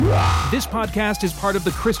This podcast is part of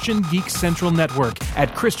the Christian Geek Central Network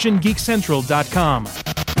at ChristianGeekCentral.com.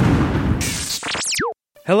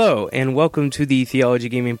 Hello, and welcome to the Theology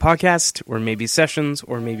Gaming Podcast, or maybe sessions,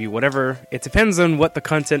 or maybe whatever. It depends on what the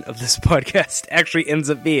content of this podcast actually ends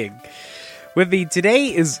up being. With me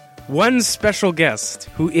today is one special guest,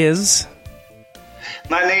 who is...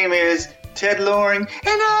 My name is Ted Loring,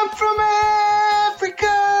 and I'm from Africa!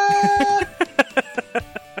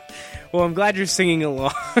 Well, I'm glad you're singing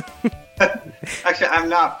along. Actually, I'm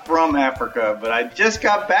not from Africa, but I just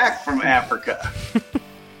got back from Africa.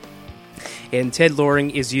 And Ted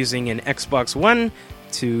Loring is using an Xbox One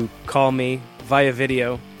to call me via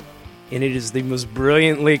video. And it is the most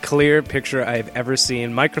brilliantly clear picture I've ever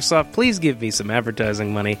seen. Microsoft, please give me some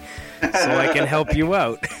advertising money so I can help you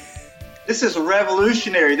out. This is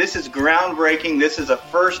revolutionary. This is groundbreaking. This is a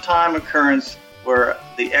first-time occurrence where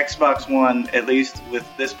the Xbox One, at least with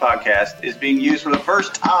this podcast, is being used for the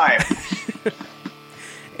first time.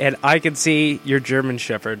 And I can see your German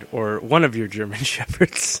Shepherd, or one of your German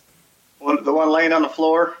Shepherds. The one laying on the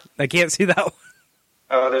floor? I can't see that one.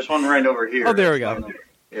 Oh, there's one right over here. Oh, there we go.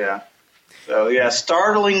 Yeah. So, yeah,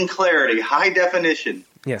 startling clarity, high definition.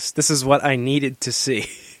 Yes, this is what I needed to see.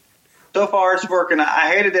 So far, it's working.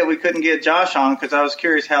 I hated that we couldn't get Josh on because I was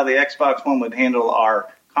curious how the Xbox One would handle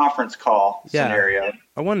our conference call scenario.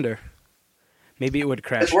 I wonder. Maybe it would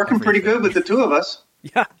crash. It's working pretty good with the two of us.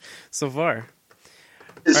 Yeah, so far.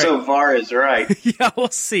 So far is right. Yeah, we'll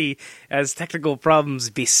see as technical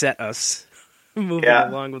problems beset us moving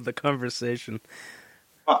along with the conversation.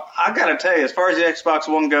 Well, I got to tell you, as far as the Xbox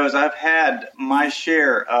One goes, I've had my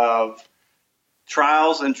share of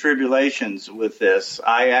trials and tribulations with this.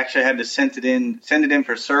 I actually had to send it in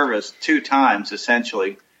for service 2 times,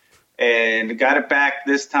 essentially, and got it back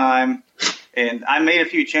this time. And I made a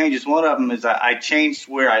few changes. One of them is I changed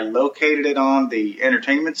where I located it on the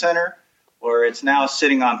entertainment center, where it's now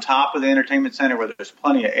sitting on top of the entertainment center where there's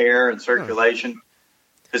plenty of air and circulation,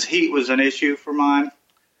 because heat was an issue for mine.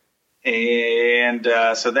 And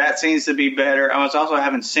so that seems to be better. I was also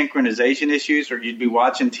having synchronization issues where you'd be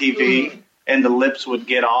watching TV and the lips would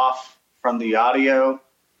get off from the audio.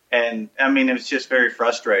 And, I mean, it was just very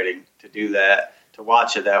frustrating to do that, to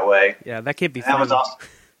watch it that way. Yeah, that can't be fun. That was awesome.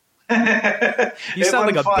 You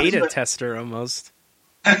sound like a beta tester almost.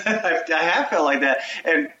 I have felt like that,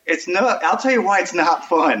 and it's not. I'll tell you why it's not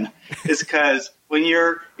fun. It's because when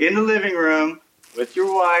you're in the living room with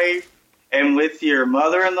your wife and with your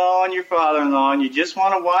mother-in-law and your father-in-law, and you just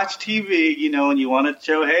want to watch TV, and you want to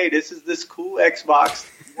show, hey, this is this cool Xbox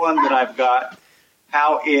One that I've got.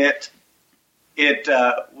 How it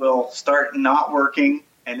will start not working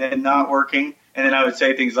and then not working. And then I would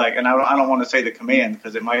say things like, and I don't want to say the command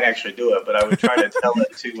because it might actually do it, but I would try to tell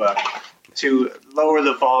it to lower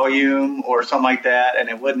the volume or something like that, and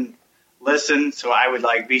it wouldn't listen. So I would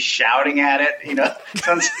be shouting at it.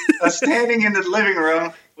 I'm standing in the living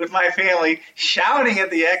room with my family, shouting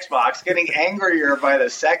at the Xbox, getting angrier by the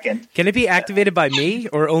second. Can it be activated by me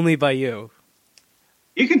or only by you?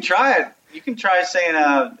 You can try it. You can try saying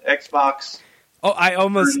Xbox. Oh, I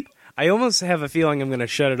almost have a feeling I'm going to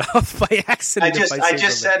shut it off by accident. I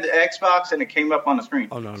just said Xbox and it came up on the screen.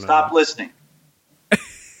 Oh, no. Stop listening.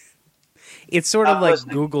 It's sort of like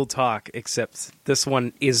Google Talk, except this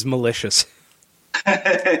one is malicious.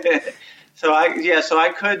 So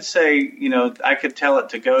I could say, I could tell it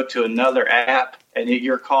to go to another app and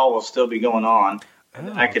your call will still be going on.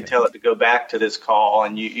 I could tell it to go back to this call,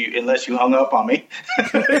 and you unless you hung up on me,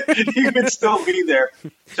 you would still be there.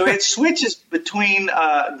 So it switches between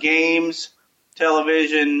games,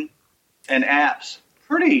 television, and apps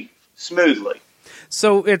pretty smoothly.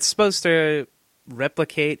 So it's supposed to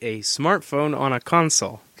replicate a smartphone on a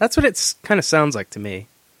console. That's what it kind of sounds like to me.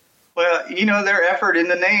 Well, their effort in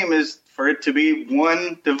the name is for it to be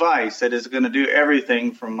one device that is going to do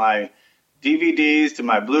everything from my DVDs to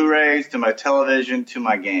my Blu-rays to my television to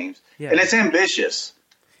my games. Yeah. And it's ambitious.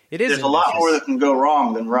 It is. There's a lot more that can go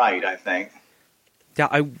wrong than right, I think. Yeah,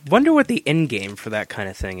 I wonder what the end game for that kind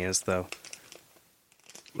of thing is, though.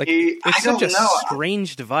 It's such a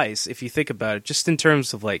strange device, if you think about it, just in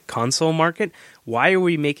terms of, console market. Why are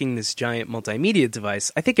we making this giant multimedia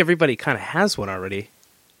device? I think everybody kind of has one already.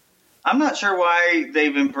 I'm not sure why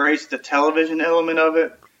they've embraced the television element of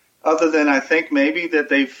it, other than I think maybe that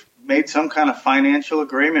they've made some kind of financial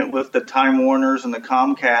agreement with the Time Warners and the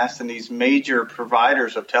Comcast and these major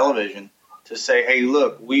providers of television to say, hey,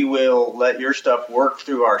 look, we will let your stuff work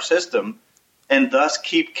through our system and thus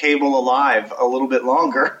keep cable alive a little bit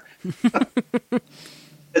longer.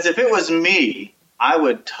 As if it was me, I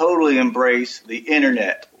would totally embrace the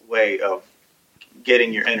internet way of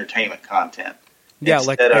getting your entertainment content. Yeah,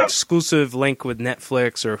 like instead of- exclusive link with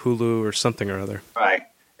Netflix or Hulu or something or other. Right.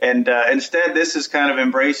 And instead, this is kind of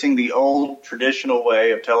embracing the old traditional way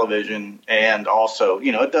of television, and also,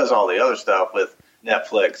 it does all the other stuff with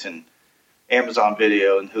Netflix and Amazon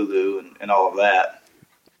Video and Hulu and all of that.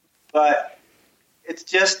 But it's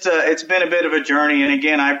just it's been a bit of a journey. And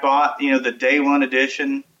again, I bought the day one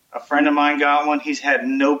edition. A friend of mine got one. He's had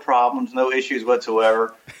no problems, no issues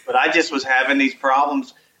whatsoever. But I just was having these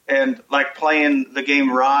problems, and like playing the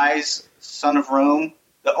game Rise, Son of Rome,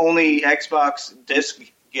 the only Xbox disc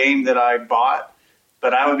game that I bought,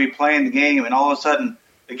 but I would be playing the game, and all of a sudden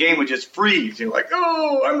the game would just freeze. You're like,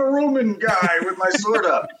 oh, I'm a Roman guy with my sword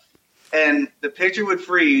up. And the picture would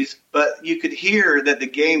freeze, but you could hear that the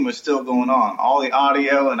game was still going on, all the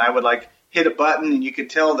audio, and I would like hit a button, and you could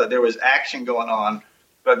tell that there was action going on,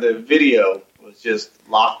 but the video was just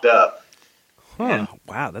locked up. Huh. And,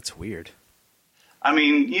 wow, that's weird. I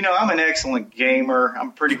mean, I'm an excellent gamer.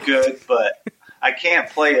 I'm pretty good, but I can't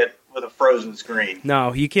play it with a frozen screen.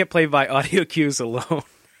 No, you can't play by audio cues alone.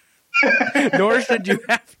 Nor should you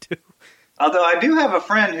have to. Although I do have a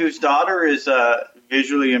friend whose daughter is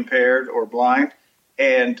visually impaired or blind,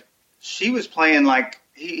 and she was playing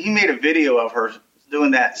he made a video of her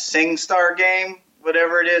doing that SingStar game,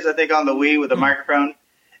 whatever it is, I think on the Wii with a microphone,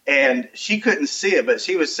 and she couldn't see it, but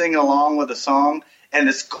she was singing along with the song, and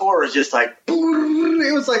the score was just like,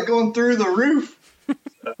 it was like going through the roof.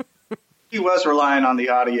 So, he was relying on the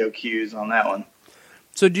audio cues on that one.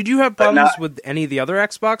 So did you have problems with any of the other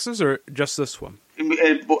Xboxes, or just this one?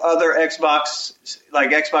 Other Xbox,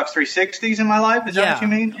 like Xbox 360s in my life? Is that what you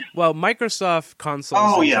mean? Well, Microsoft consoles.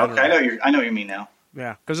 Oh, yeah. Okay. I know what you mean now.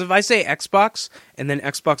 Yeah. Because if I say Xbox and then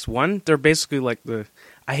Xbox One, they're basically like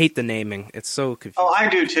I hate the naming. It's so confusing. Oh, I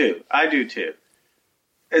do too.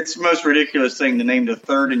 It's the most ridiculous thing to name the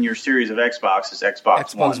third in your series of Xbox is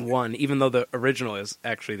Xbox One, even though the original is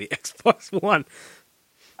actually the Xbox One.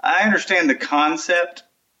 I understand the concept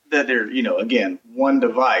that they're, again, one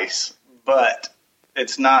device, but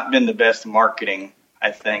it's not been the best marketing,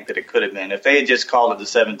 I think, that it could have been. If they had just called it the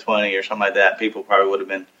 720 or something like that, people probably would have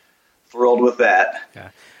been thrilled with that. Yeah.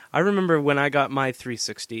 I remember when I got my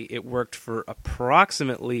 360, it worked for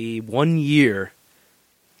approximately 1 year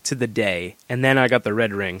to the day, and then I got the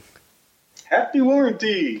red ring. Happy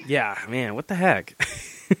warranty. Yeah, man, what the heck?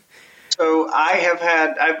 So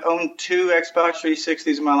I've owned two Xbox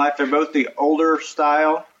 360s in my life. They're both the older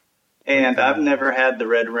style, and I've never had the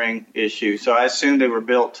red ring issue. So I assume they were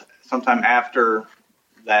built sometime after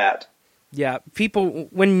that. Yeah,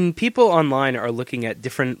 when people online are looking at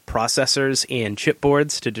different processors and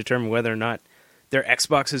chipboards to determine whether or not their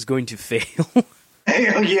Xbox is going to fail,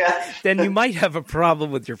 yeah, then you might have a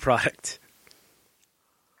problem with your product.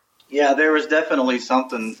 Yeah, there was definitely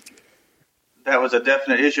something that was a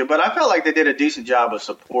definite issue, but I felt like they did a decent job of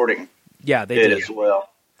supporting it did as well.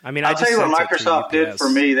 I mean, I'll tell you what Microsoft did for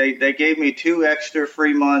me. They gave me 2 extra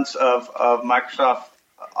free months of Microsoft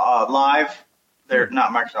Live. They're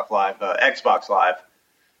not Microsoft Live, Xbox Live.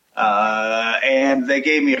 And they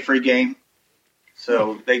gave me a free game.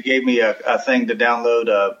 So they gave me a thing to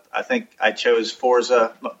download. I think I chose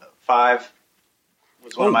Forza 5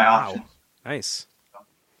 was one of my options. Nice.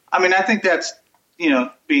 I mean, I think that's,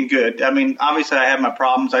 being good. I mean, obviously I have my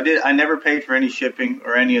problems. I never paid for any shipping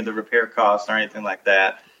or any of the repair costs or anything like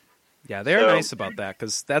that. Yeah, they're nice about that,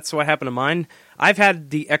 because that's what happened to mine. I've had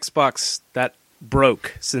the Xbox that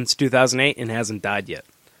broke since 2008 and hasn't died yet.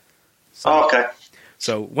 So, okay.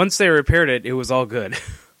 So once they repaired it, it was all good.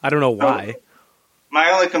 I don't know why.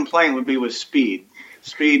 My only complaint would be with speed.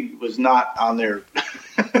 Speed was not on their...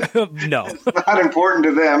 No. Not important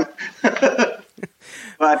to them.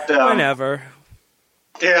 But whenever.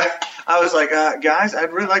 Yeah, I was like, guys,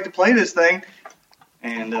 I'd really like to play this thing.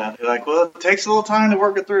 And they're like, well, it takes a little time to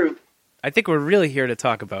work it through. I think we're really here to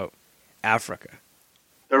talk about Africa.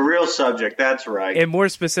 The real subject, that's right. And more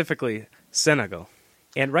specifically, Senegal.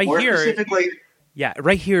 And right here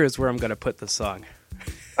is where I'm going to put the song.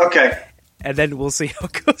 Okay. And then we'll see how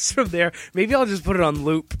it goes from there. Maybe I'll just put it on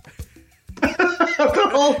loop. The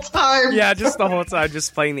whole time. Yeah, just the whole time,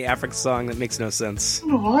 just playing the Africa song that makes no sense. I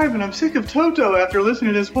don't know why, but I'm sick of Toto after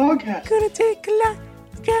listening to this podcast. Gonna take a lot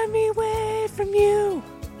to drive me away from you.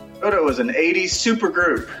 Toto was an 80s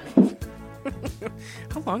supergroup.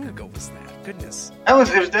 How long ago was that? Goodness. It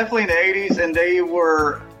was definitely in the 80s, and they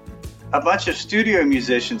were a bunch of studio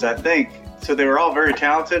musicians, I think. So they were all very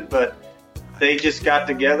talented, but they just got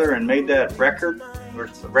together and made that record, or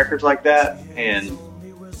records like that, and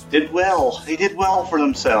did well. They did well for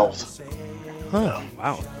themselves. Huh,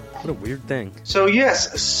 wow. What a weird thing. So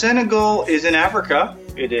yes, Senegal is in Africa.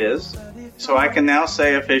 It is. So I can now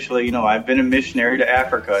say officially, I've been a missionary to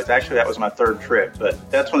Africa. That was my third trip, but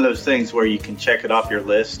that's one of those things where you can check it off your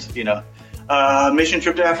list. Mission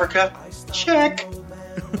trip to Africa, check.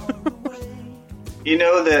 You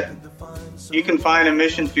know that you can find a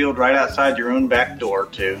mission field right outside your own back door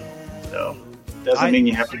too. So doesn't mean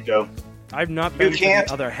you have to go. I've not been to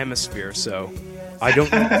the other hemisphere, so I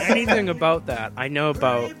don't know anything about that. I know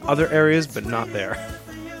about other areas, but not there.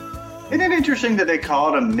 Isn't it interesting that they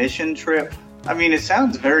call it a mission trip? I mean, it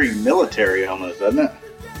sounds very military almost, doesn't it?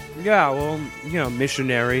 Yeah, well,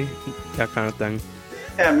 missionary, that kind of thing.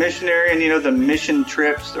 Yeah, missionary, and the mission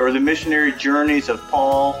trips or the missionary journeys of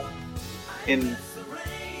Paul in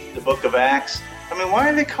the book of Acts. I mean, why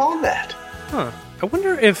are they called that? Huh. I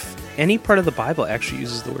wonder if any part of the Bible actually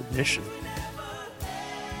uses the word mission.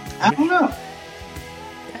 I don't know.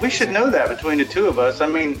 We should know that between the two of us. I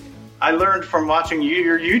mean, I learned from watching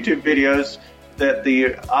your YouTube videos that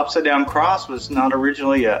the upside down cross was not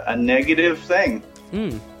originally a negative thing.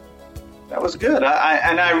 That was good. I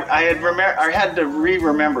had to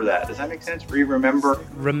re-remember that. Does that make sense? Re-remember.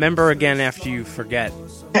 Remember again after you forget,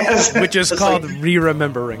 Yes. which is called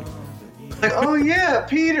re-remembering. Like, oh yeah,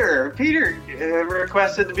 Peter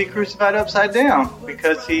requested to be crucified upside down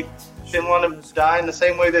because he didn't want to die in the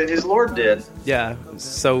same way that his Lord did. Yeah,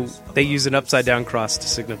 so they use an upside-down cross to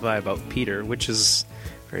signify about Peter, which is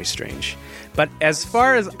very strange. But as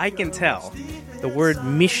far as I can tell, the word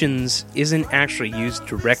missions isn't actually used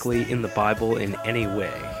directly in the Bible in any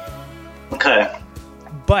way. Okay.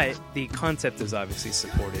 But the concept is obviously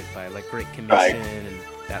supported by, Great Commission and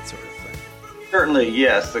that sort of thing. Certainly,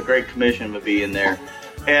 yes, the Great Commission would be in there.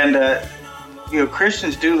 And,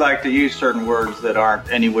 Christians do like to use certain words that aren't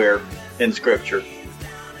anywhere in Scripture,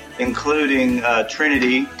 including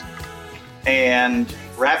Trinity, and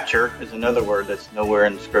rapture is another word that's nowhere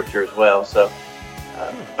in Scripture as well. So,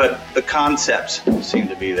 but the concepts seem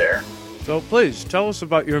to be there. So please, tell us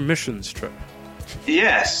about your missions trip.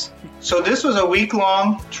 Yes. So this was a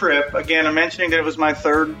week-long trip. Again, I'm mentioning that it was my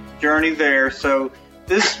third journey there. So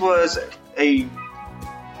this was a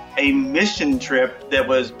mission trip that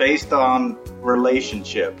was based on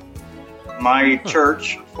relationship. My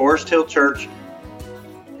church, Forest Hill Church,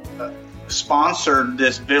 sponsored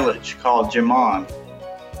this village called Jamon.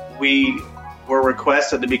 We were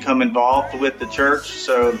requested to become involved with the church,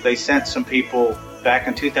 so they sent some people back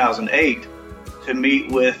in 2008 to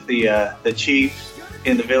meet with the chiefs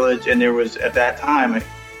in the village, and there was at that time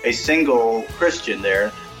a single Christian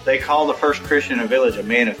there. They called the first Christian in the village a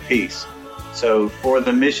man of peace. So for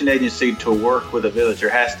the mission agency to work with a village, there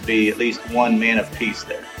has to be at least one man of peace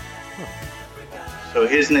there. So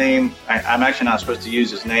his name, I'm actually not supposed to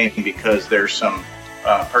use his name because there's some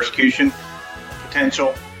persecution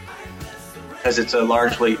potential, because it's a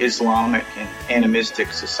largely Islamic and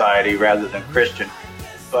animistic society rather than Christian.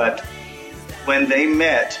 But when they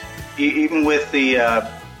met, even with the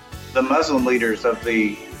Muslim leaders of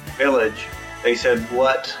the village, they said,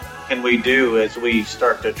 what can we do as we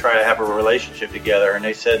start to try to have a relationship together? And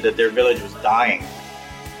they said that their village was dying,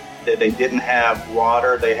 that they didn't have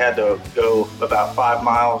water. They had to go about 5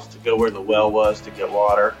 miles to go where the well was to get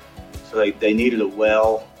water. So they needed a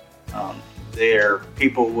well. Their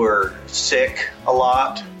people were sick a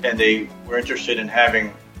lot, and they were interested in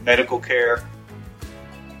having medical care.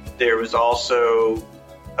 There was also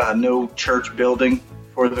no church building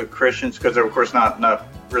for the Christians, because they're, of course, not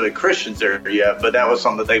really Christians there yet, but that was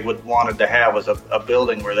something that they wanted to have, was a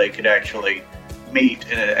building where they could actually meet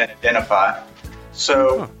and identify.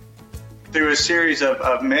 So through a series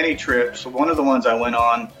of many trips, one of the ones I went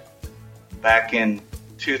on back in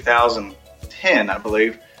 2010, I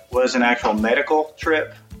believe, was an actual medical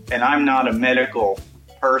trip. And I'm not a medical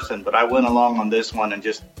person, but I went along on this one and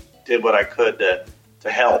just did what I could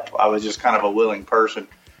to help. I was just kind of a willing person.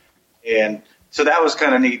 And so that was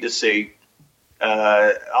kind of neat to see.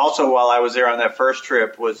 Also, while I was there on that first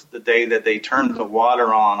trip, was the day that they turned the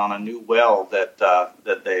water on a new well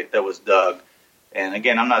that was dug. And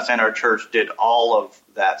again, I'm not saying our church did all of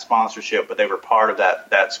that sponsorship, but they were part of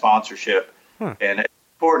that sponsorship. And it's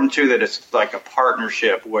important too that it's like a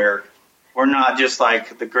partnership where we're not just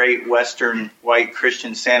like the great Western white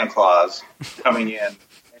Christian Santa Claus coming in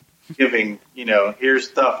and giving, here's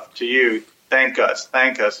stuff to you. Thank us.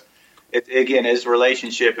 It, again, is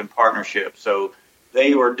relationship and partnership. So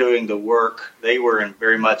they were doing the work. They were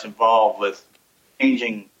very much involved with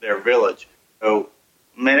changing their village. So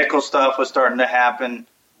medical stuff was starting to happen.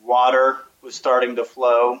 Water was starting to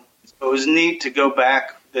flow. So it was neat to go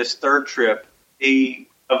back this third trip, see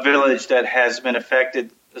a village that has been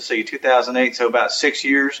affected, 2008, so about 6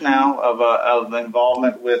 years now of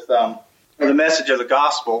involvement with the message of the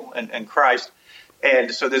gospel and Christ.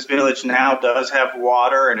 And so this village now does have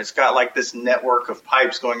water, and it's got like this network of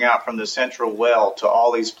pipes going out from the central well to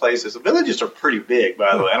all these places. The villages are pretty big,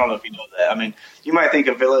 by the way. I don't know if you know that. I mean, you might think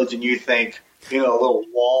of village and you think, a little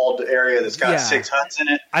walled area that's got 6 huts in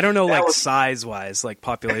it. I don't know, size-wise, like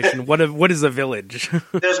population. What is a village?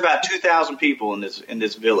 There's about 2,000 people in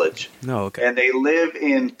this village. Oh, okay. And they live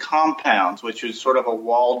in compounds, which is sort of a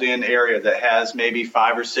walled-in area that has maybe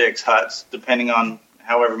 5 or 6 huts, depending on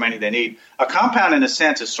however many they need. A compound, in a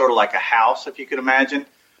sense, is sort of like a house, if you could imagine.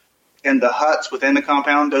 And the huts within the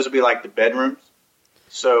compound, those would be like the bedrooms.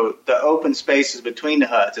 So the open spaces between the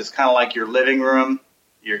huts is kind of like your living room,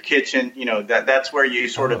 your kitchen. That's where you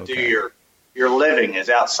sort of do your living is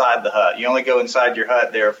outside the hut. You only go inside your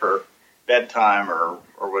hut there for bedtime or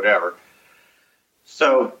whatever.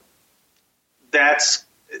 So that's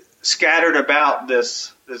scattered about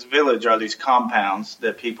this village are these compounds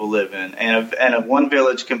that people live in, and one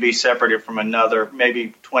village can be separated from another,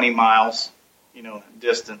 maybe 20 miles,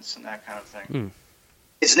 distance and that kind of thing.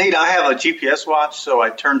 It's neat. I have a GPS watch, so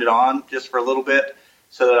I turned it on just for a little bit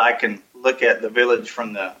so that I can look at the village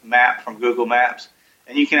from the map, from Google Maps,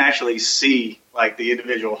 and you can actually see like the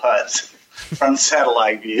individual huts from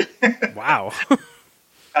satellite view. Wow.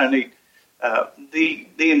 Kind of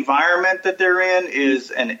neat. The environment that they're in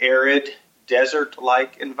is an arid,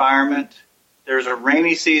 desert-like environment. There's a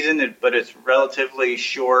rainy season, but it's relatively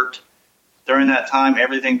short. During that time,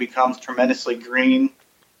 everything becomes tremendously green,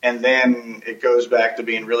 and then it goes back to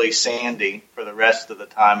being really sandy for the rest of the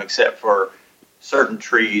time, except for certain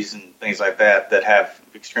trees and things like that have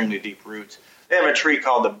extremely deep roots. They have a tree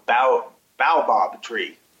called the baobab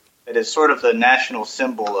tree. It is sort of the national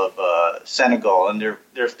symbol of Senegal, and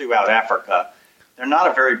they're throughout Africa. They're not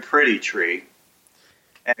a very pretty tree.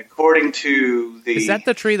 And according to the... Is that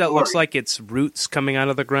the tree that looks like its roots coming out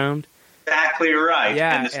of the ground? Exactly right.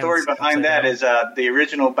 Yeah, and the story behind that is the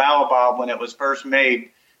original baobab, when it was first made,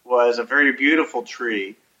 was a very beautiful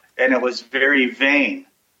tree, and it was very vain.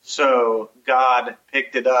 So God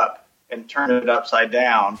picked it up and turned it upside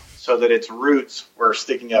down so that its roots were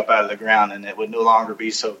sticking up out of the ground and it would no longer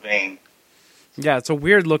be so vain. Yeah, it's a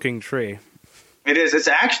weird-looking tree. It is. It's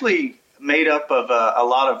actually made up of a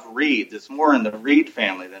lot of reeds. It's more in the reed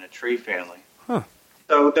family than a tree family. Huh.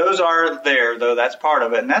 So those are there, though. That's part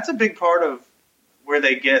of it. And that's a big part of where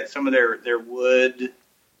they get some of their wood.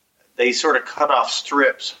 They sort of cut off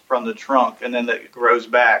strips from the trunk, and then it grows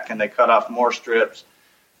back, and they cut off more strips.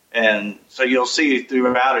 And so you'll see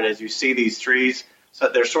throughout it, as you see these trees, so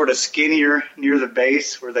they're sort of skinnier near the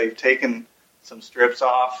base where they've taken some strips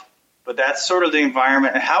off. But that's sort of the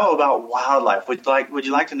environment. And how about wildlife? Would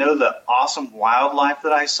you like to know the awesome wildlife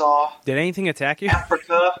that I saw? Did anything attack you?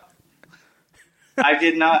 Africa. I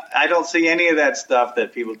did not. I don't see any of that stuff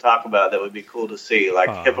that people talk about that would be cool to see,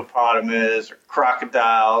 like hippopotamus or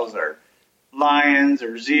crocodiles or lions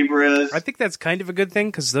or zebras. I think that's kind of a good thing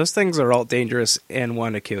because those things are all dangerous and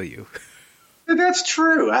want to kill you. That's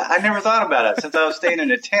true. I never thought about it. Since I was staying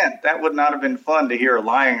in a tent, that would not have been fun to hear a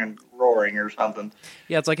lion roaring or something.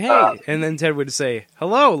 Yeah, it's like, hey. And then Ted would say,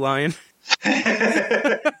 hello, lion. Aslan!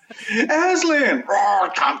 Roar,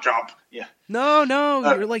 chomp, chomp. Yeah. No,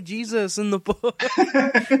 you're like Jesus in the book.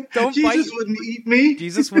 Don't Jesus wouldn't eat me.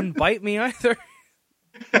 Jesus wouldn't bite me either.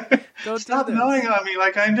 Don't Stop gnawing on me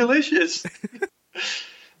like I'm delicious.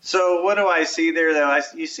 So what do I see there, though?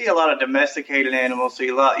 You see a lot of domesticated animals. So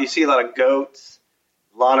you see a lot of goats.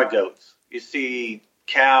 You see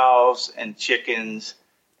cows and chickens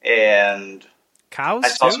and...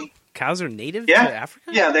 Cows, too? Cows are native to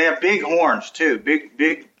Africa? Yeah, they have big horns, too.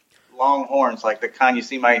 Big, long horns, like the kind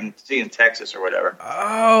you might see in Texas or whatever.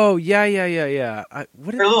 Oh, yeah. They're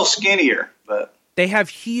a little skinnier, but... They have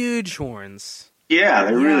huge horns. Yeah,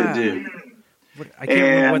 they really do. I can't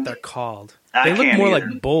remember what they're called. They look more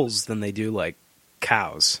like bulls than they do like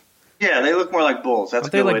cows. Yeah, they look more like bulls. That's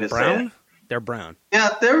a good way to say it. They're brown. Yeah,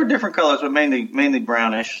 they were different colors, but mainly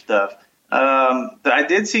brownish stuff. I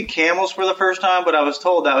did see camels for the first time, but I was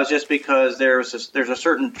told that was just because there's a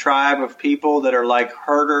certain tribe of people that are like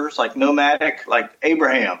herders, like nomadic, like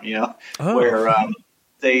Abraham, where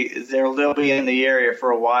they'll be in the area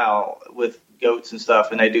for a while with goats and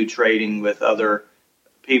stuff, and they do trading with other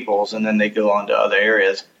peoples, and then they go on to other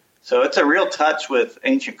areas. So it's a real touch with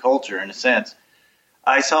ancient culture in a sense.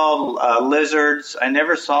 I saw lizards. I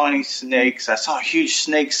never saw any snakes. I saw a huge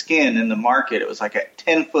snake skin in the market. It was like a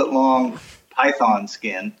 10-foot long python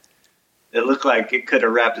skin. It looked like it could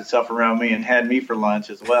have wrapped itself around me and had me for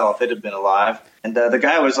lunch as well if it had been alive. And the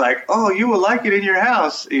guy was like, "Oh, you will like it in your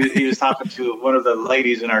house." He was talking to one of the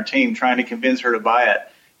ladies in our team, trying to convince her to buy it.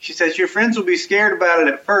 She says, your friends will be scared about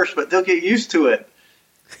it at first, but they'll get used to it.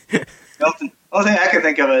 The only thing I can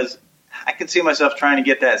think of is I can see myself trying to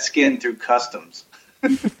get that skin through customs.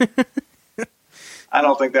 I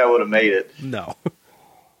don't think that would have made it. No.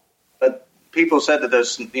 But people said that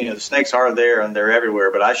those, the snakes are there and they're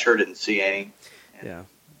everywhere, but I sure didn't see any. Yeah.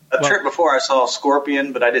 Trip before I saw a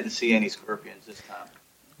scorpion, but I didn't see any scorpions this time.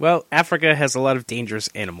 Well, Africa has a lot of dangerous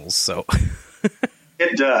animals, so.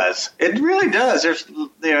 It does. It really does. There's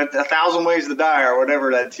 1,000 Ways to Die or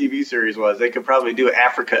whatever that TV series was. They could probably do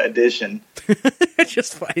Africa edition.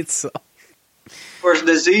 Just by itself. Of course,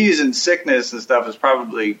 disease and sickness and stuff is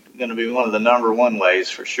probably going to be one of the number one ways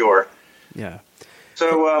for sure. Yeah.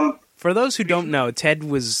 So, for those who don't know, Ted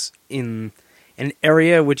was in an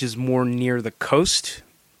area which is more near the coast.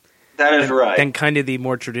 That is right. Than kind of the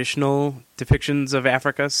more traditional depictions of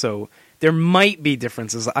Africa. So there might be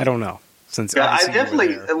differences. I don't know. Since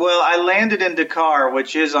I landed in Dakar,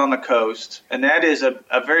 which is on the coast, and that is a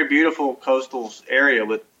very beautiful coastal area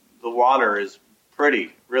with the water is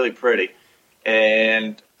pretty, really pretty.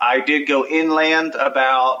 And I did go inland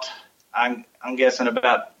about, I'm guessing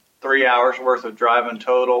about 3 hours worth of driving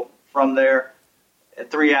total from there.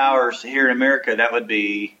 At 3 hours here in America, that would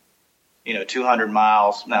be, 200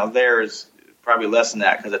 miles. Now there is probably less than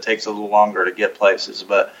that because it takes a little longer to get places.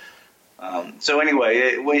 But so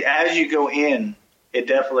anyway, as you go in, it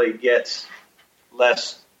definitely gets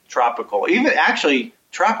less tropical. Even actually,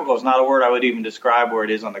 tropical is not a word I would even describe where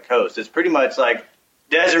it is on the coast. It's pretty much like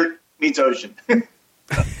desert meets ocean.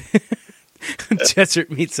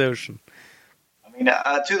 Desert meets ocean. I mean,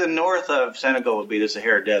 to the north of Senegal would be the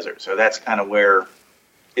Sahara Desert, so that's kind of where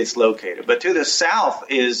it's located. But to the south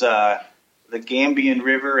is the Gambian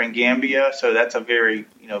River in Gambia, so that's a very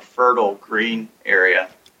fertile green area.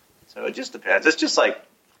 So it just depends. It's just like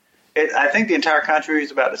I think the entire country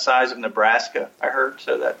is about the size of Nebraska, I heard,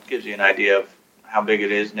 so that gives you an idea of how big it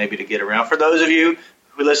is, maybe to get around. For those of you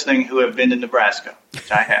who are listening who have been to Nebraska, which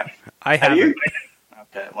I have. I have. You?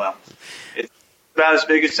 Okay, well, it's about as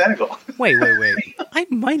big as Senegal. Wait. I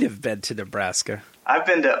might have been to Nebraska. I've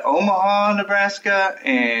been to Omaha, Nebraska,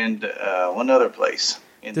 and one other place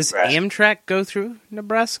in Does Nebraska. Amtrak go through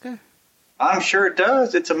Nebraska? I'm sure it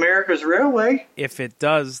does. It's America's railway. If it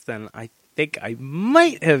does, then I think I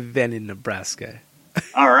might have been in Nebraska.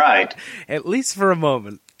 All right. At least for a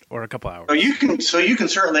moment or a couple hours. So you can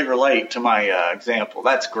certainly relate to my example.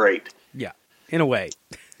 That's great. Yeah, in a way.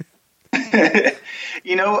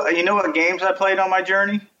 You know what games I played on my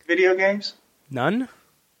journey? Video games? None?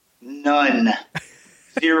 None.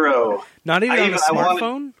 Zero. Not even on a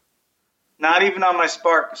smartphone? Not even on my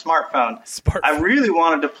smartphone. I really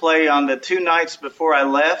wanted to play on the 2 nights before I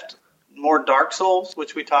left more Dark Souls,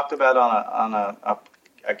 which we talked about on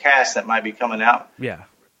a cast that might be coming out. Yeah.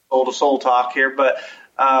 Soul to Soul talk here, but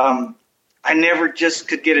I never just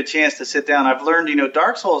could get a chance to sit down. I've learned,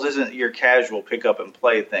 Dark Souls isn't your casual pick up and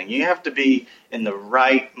play thing. You have to be in the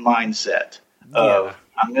right mindset of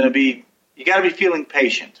you got to be feeling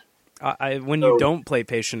patient. When you don't play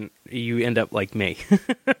patient, you end up like me.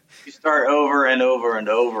 You start over and over and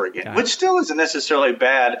over again, which still isn't necessarily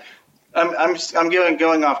bad. I'm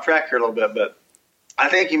going off track here a little bit, but I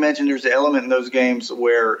think you mentioned there's an element in those games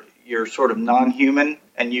where you're sort of non-human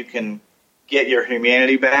and you can get your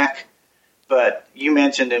humanity back. But you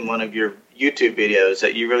mentioned in one of your YouTube videos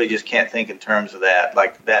that you really just can't think in terms of that,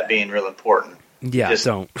 like that being real important. Yeah,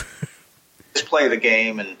 just play the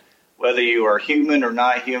game, and whether you are human or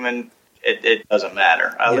not human, it doesn't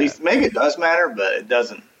matter. At least maybe it does matter, but it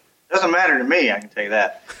doesn't matter to me, I can tell you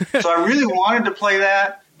that. So I really wanted to play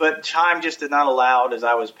that, but time just did not allow it as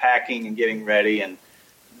I was packing and getting ready and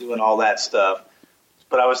doing all that stuff.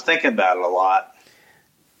 But I was thinking about it a lot.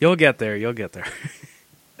 You'll get there.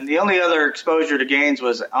 And the only other exposure to games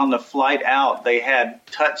was on the flight out. They had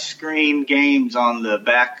touch screen games on the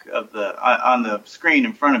back of on the screen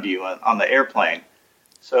in front of you on the airplane.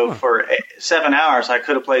 So for 7 hours, I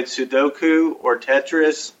could have played Sudoku or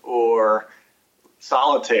Tetris or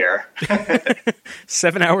Solitaire.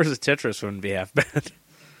 7 hours of Tetris wouldn't be half bad.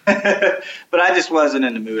 But I just wasn't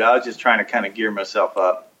in the mood. I was just trying to kind of gear myself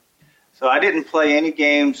up. So I didn't play any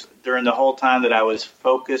games during the whole time that I was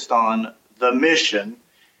focused on the mission.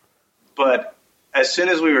 But as soon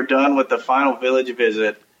as we were done with the final village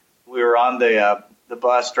visit, we were on the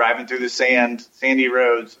bus driving through the sandy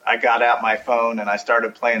roads. I got out my phone and I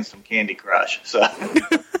started playing some Candy Crush. So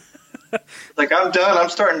like, I'm done. I'm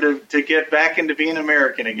starting to get back into being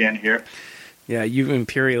American again here. Yeah, you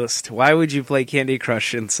imperialist. Why would you play Candy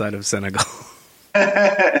Crush inside of Senegal?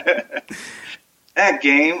 That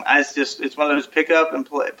game, it's one of those pick up and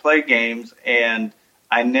play games, and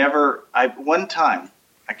one time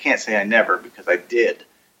I can't say I never, because I did.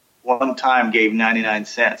 One time gave 99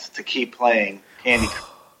 cents to keep playing Candy Crush.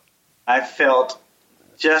 I felt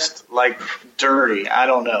just like dirty. I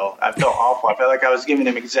don't know. I felt awful. I felt like I was giving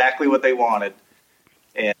them exactly what they wanted.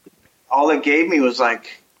 And all it gave me was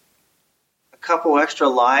like a couple extra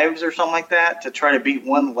lives or something like that to try to beat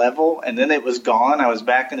one level. And then it was gone. I was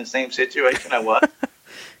back in the same situation I was.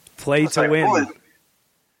 Play to win. Boy,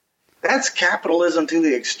 that's capitalism to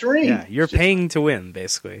the extreme. Yeah, you're paying to win,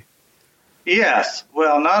 basically. Yes.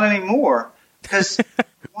 Well, not anymore. Because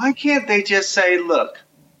why can't they just say, look,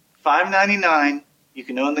 $5.99, you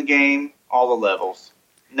can own the game, all the levels.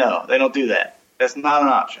 No, they don't do that. That's not an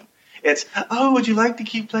option. It's, oh, would you like to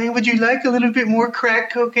keep playing? Would you like a little bit more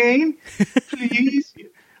crack cocaine? Please.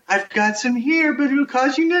 I've got some here, but it'll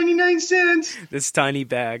cost you 99 cents. This tiny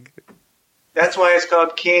bag. That's why it's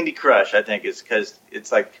called Candy Crush, I think, is because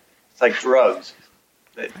it's like drugs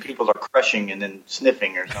that people are crushing and then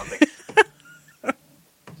sniffing or something.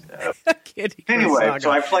 Anyway,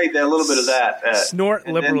 so I played a little bit of that. Snort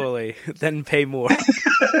liberally, then pay more.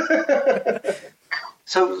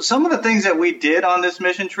 So some of the things that we did on this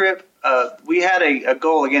mission trip, we had a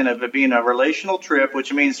goal, again, of it being a relational trip,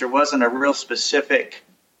 which means there wasn't a real specific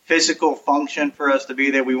physical function for us to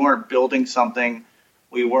be there. We weren't building something.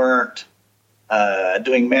 We weren't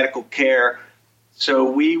doing medical care.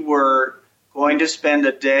 So we were going to spend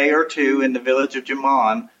a day or two in the village of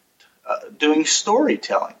Jaman doing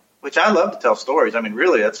storytelling, which I love to tell stories. I mean,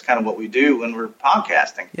 really, that's kind of what we do when we're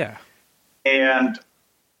podcasting. Yeah. And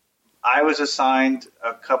I was assigned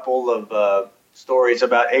a couple of stories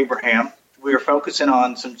about Abraham. We were focusing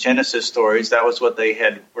on some Genesis stories. That was what they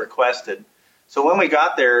had requested. So when we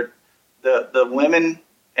got there, the women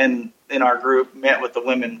in our group met with the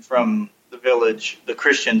women from the village, the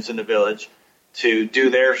Christians in the village, to do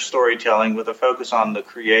their storytelling with a focus on the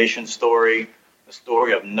creation story, the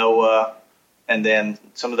story of Noah, and then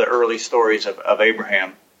some of the early stories of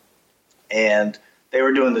Abraham. And they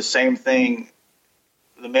were doing the same thing.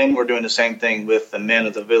 The men were doing the same thing with the men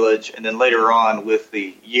of the village, and then later on with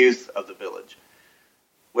the youth of the village,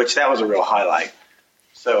 which that was a real highlight.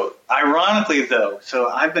 So ironically, though, so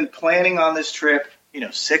I've been planning on this trip,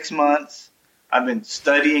 6 months. I've been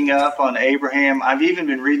studying up on Abraham. I've even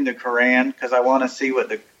been reading the Quran because I want to see what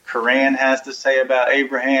the Quran has to say about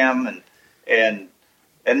Abraham and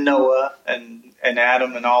Noah and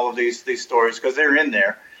Adam and all of these stories, because they're in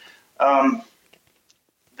there.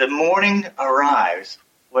 The morning arrives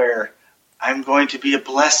where I'm going to be a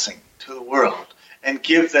blessing to the world and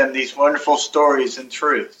give them these wonderful stories and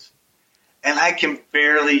truths. And I can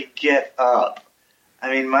barely get up. I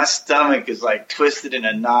mean, my stomach is like twisted in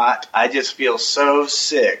a knot. I just feel so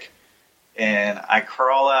sick. And I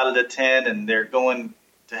crawl out of the tent, and they're going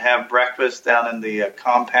to have breakfast down in the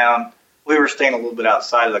compound. We were staying a little bit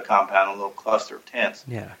outside of the compound, a little cluster of tents.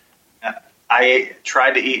 Yeah. I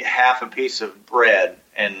tried to eat half a piece of bread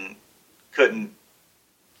and couldn't.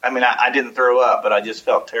 I mean, I didn't throw up, but I just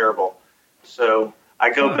felt terrible. So I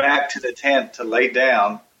go back to the tent to lay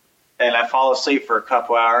down, and I fall asleep for a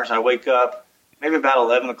couple hours. I wake up maybe about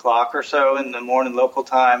 11 o'clock or so in the morning local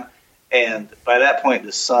time, and by that point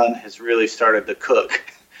the sun has really started to cook.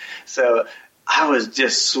 So I was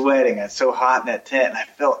just sweating. It's so hot in that tent, and I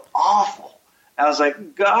felt awful. I was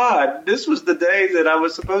like, God, this was the day that I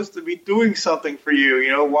was supposed to be doing something for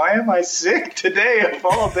you. Why am I sick today of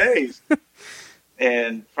all days?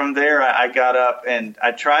 And from there, I got up, and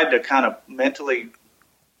I tried to kind of mentally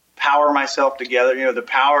power myself together, the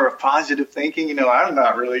power of positive thinking. I'm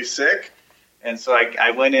not really sick. And so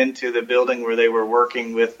I went into the building where they were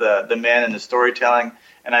working with the men and the storytelling,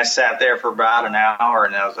 and I sat there for about an hour,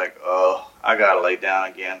 and I was like, oh, I got to lay down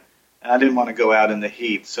again. And I didn't want to go out in the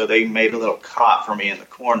heat, so they made a little cot for me in the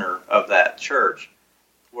corner of that church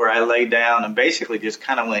where I lay down and basically just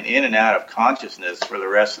kind of went in and out of consciousness for the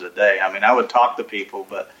rest of the day. I mean, I would talk to people,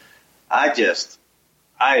 but I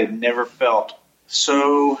had never felt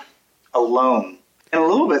so alone and a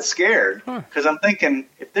little bit scared, because I'm thinking,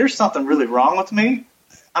 if there's something really wrong with me,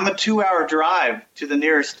 I'm a 2-hour drive to the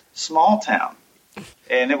nearest small town,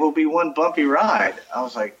 and it will be one bumpy ride. I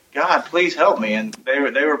was like, God, please help me. And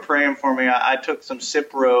they were praying for me. I took some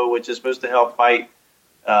Cipro, which is supposed to help fight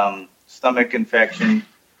stomach infection,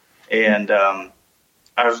 and I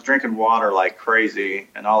was drinking water like crazy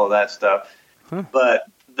and all of that stuff. But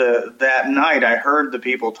that night, I heard the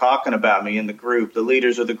people talking about me in the group, the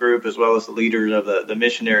leaders of the group as well as the leaders of the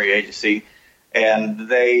missionary agency, and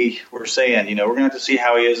they were saying, we're going to have to see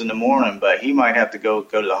how he is in the morning, but he might have to go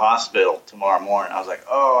to the hospital tomorrow morning. I was like,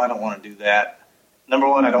 oh, I don't want to do that. Number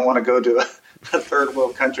one, I don't want to go to a third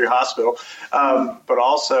world country hospital, but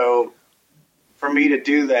also for me to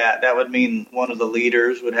do that, that would mean one of the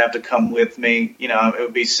leaders would have to come with me. You know, it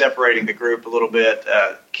would be separating the group a little bit,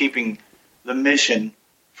 keeping the mission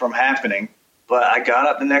from happening. But I got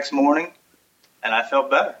up the next morning, and I felt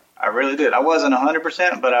better. I really did. I wasn't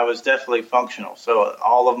 100%, but I was definitely functional. So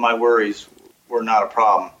all of my worries were not a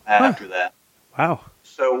problem after that. Wow.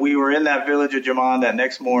 So we were in that village of Jaman that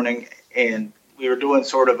next morning, and we were doing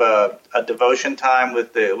sort of a devotion time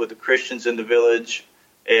with the Christians in the village.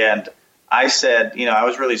 And I said, you know, I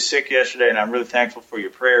was really sick yesterday, and I'm really thankful for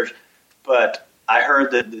your prayers. But I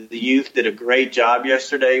heard that the youth did a great job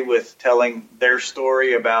yesterday with telling their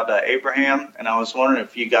story about Abraham, and I was wondering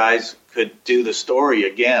if you guys could do the story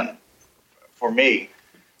again for me.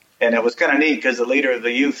 And it was kind of neat because the leader of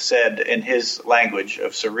the youth said in his language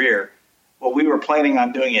of Sarir, well, we were planning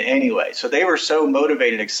on doing it anyway. So they were so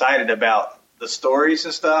motivated, excited about the stories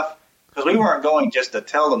and stuff, because we weren't going just to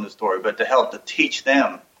tell them the story, but to help to teach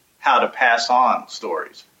them how to pass on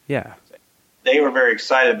stories. Yeah. They were very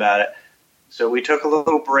excited about it. So we took a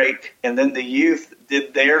little break, and then the youth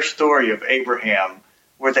did their story of Abraham,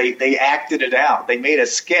 where they acted it out. They made a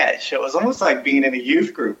sketch. It was almost like being in a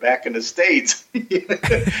youth group back in the States.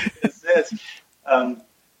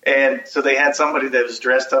 And so they had somebody that was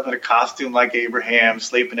dressed up in a costume like Abraham,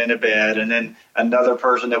 sleeping in a bed, and then another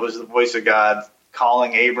person that was the voice of God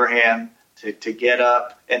calling Abraham to get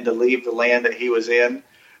up and to leave the land that he was in.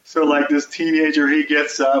 So like this teenager, he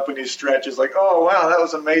gets up and he stretches like, oh, wow, that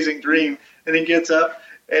was an amazing dream. And he gets up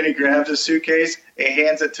and he grabs a suitcase and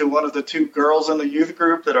hands it to one of the two girls in the youth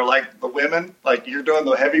group that are like the women, like you're doing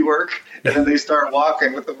the heavy work. And then they start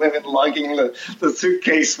walking with the women lugging the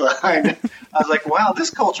suitcase behind it. I was like, wow, this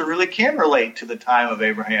culture really can relate to the time of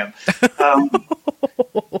Abraham.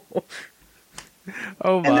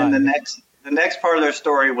 Oh, my. And then the next part of their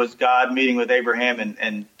story was God meeting with Abraham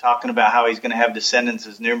and talking about how he's going to have descendants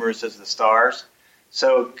as numerous as the stars.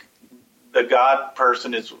 So the God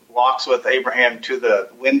person walks with Abraham to the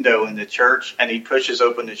window in the church, and he pushes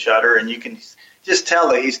open the shutter, and you can just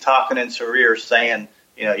tell that he's talking in Sarir, saying,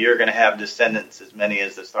 you know, you're going to have descendants as many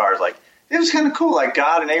as the stars. Like, it was kind of cool, like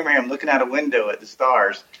God and Abraham looking out a window at the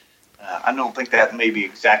stars. I don't think that may be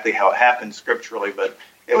exactly how it happened scripturally, but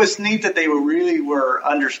it was neat that they were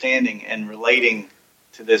understanding and relating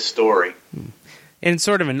to this story. In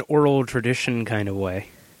sort of an oral tradition kind of way.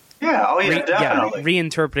 Yeah, oh yeah, definitely.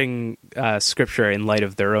 Reinterpreting scripture in light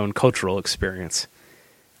of their own cultural experience.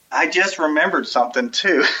 I just remembered something,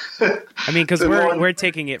 too. I mean, because we're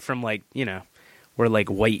taking it from, like, you know, we're like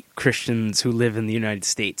white Christians who live in the United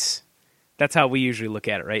States. That's how we usually look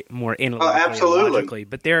at it, right? More analytically and logically.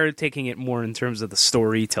 But they're taking it more in terms of the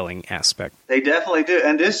storytelling aspect. They definitely do.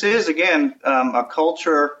 And this is, again, a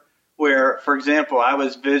culture where, for example, I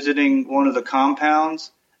was visiting one of the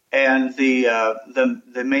compounds, and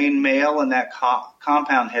the main male in that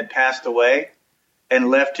compound had passed away and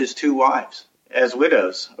left his two wives as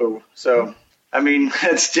widows. So, I mean,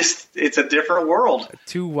 it's a different world.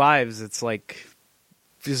 Two wives, it's like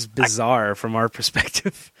just bizarre from our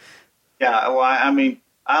perspective. Yeah, well, I mean,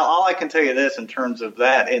 all I can tell you this in terms of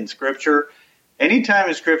that in Scripture, anytime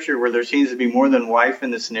in Scripture where there seems to be more than wife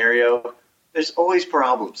in the scenario, there's always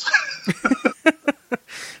problems.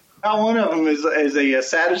 Not one of them is a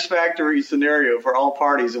satisfactory scenario for all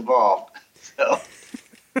parties involved. So,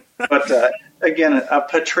 but again, a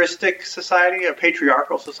patristic society, a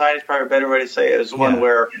patriarchal society is probably a better way to say it. Is one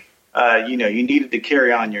where you needed to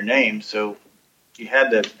carry on your name, so you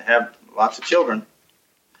had to have lots of children.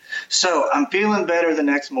 So I'm feeling better the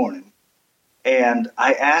next morning, and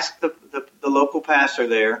I asked the local pastor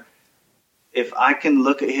there if I can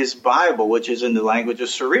look at his Bible, which is in the language of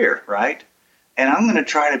Sarir, right? And I'm going to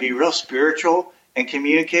try to be real spiritual and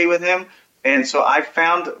communicate with him. And so I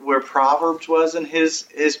found where Proverbs was in his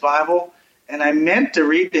Bible, and I meant to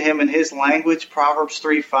read to him in his language, Proverbs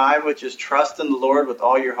 3:5, which is trust in the Lord with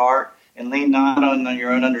all your heart and lean not on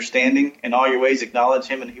your own understanding. In all your ways acknowledge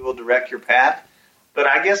him, and he will direct your path. But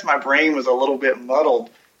I guess my brain was a little bit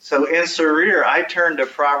muddled. So in Sarir, I turned to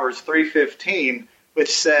Proverbs 3:15,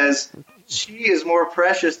 which says, she is more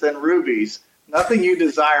precious than rubies. Nothing you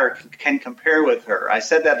desire can compare with her. I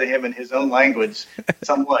said that to him in his own language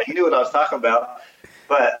somewhat. He knew what I was talking about.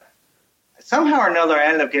 But somehow or another, I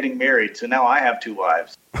ended up getting married. So now I have two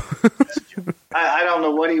wives. I don't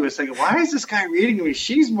know what he was thinking. Why is this guy reading to me?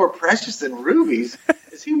 She's more precious than rubies.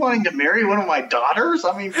 Is he wanting to marry one of my daughters?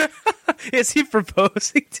 I mean, is he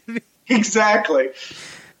proposing to me? Exactly.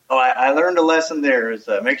 Oh, I learned a lesson there is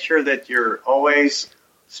make sure that you're always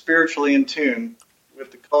spiritually in tune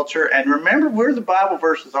with the culture, and remember where the Bible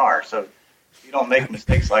verses are, so you don't make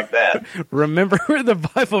mistakes like that. Remember where the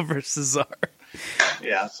Bible verses are.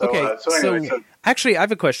 Yeah. So, okay, so anyway, Actually, I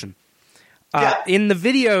have a question. In the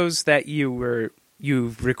videos that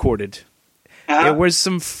you've recorded, there was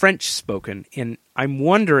some French spoken, and I'm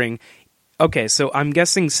wondering. Okay, so I'm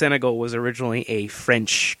guessing Senegal was originally a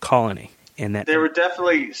French colony, and that they were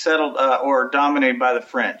definitely settled or dominated by the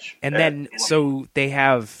French. And then, so they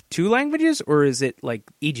have two languages, or is it like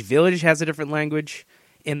each village has a different language?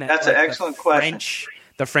 That's an excellent question.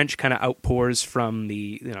 The French kind of outpours from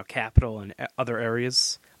the capital and other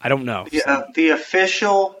areas. I don't know. The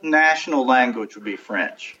official national language would be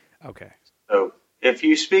French. Okay. So if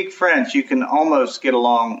you speak French, you can almost get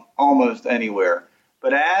along almost anywhere.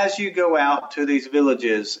 But as you go out to these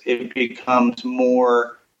villages, it becomes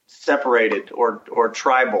more separated or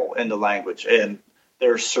tribal in the language. And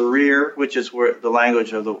there's Serer, which is where the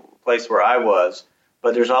language of the place where I was.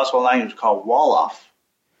 But there's also a language called Wolof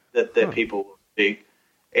that people speak.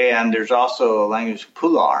 And there's also a language,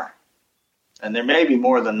 Pulaar. And there may be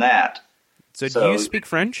more than that. So do you speak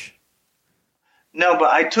French? No, but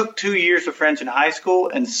I took 2 years of French in high school,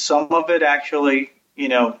 and some of it actually,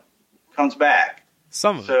 comes back.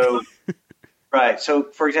 Some of it. Right. So,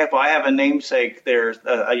 for example, I have a namesake. There's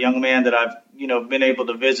a young man that I've, been able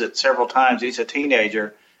to visit several times. He's a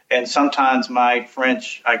teenager. And sometimes my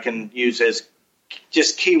French I can use as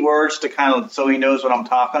just keywords to kind of so he knows what I'm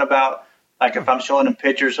talking about. Like if I'm showing him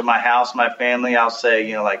pictures of my house, my family, I'll say,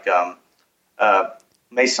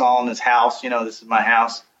 maison is house. This is my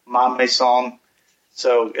house. Ma maison.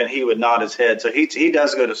 So, and he would nod his head. So he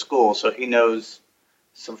does go to school, so he knows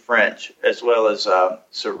some French as well as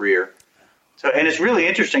Serer. So, and it's really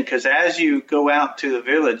interesting because as you go out to the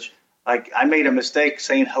village, like I made a mistake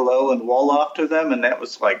saying hello and Wolof to them, and that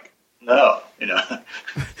was like, no, you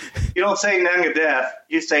don't say Nangadef,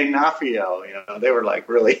 you say Nafio. They were like,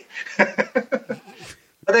 really.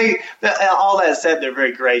 But all that said, they're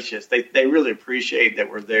very gracious. They really appreciate that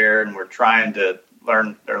we're there and we're trying to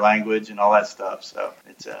learn their language and all that stuff. So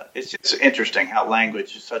it's just interesting how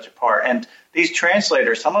language is such a part. And these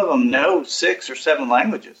translators, some of them know 6 or 7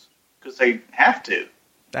 languages because they have to.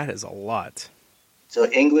 That is a lot. So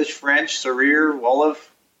English, French, Serer, Wolof,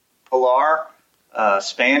 Pulaar,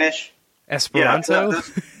 Spanish. Esperanto?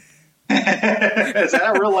 Yeah, is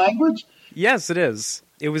that a real language? Yes, it is.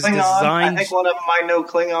 It was Klingon. designed... I think one of them might know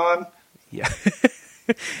Klingon. Yeah.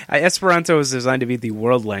 Esperanto was designed to be the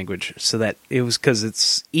world language, so that it was because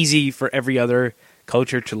it's easy for every other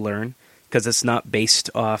culture to learn, because it's not based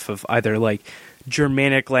off of either like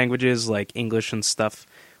Germanic languages like English and stuff,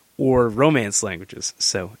 or Romance languages.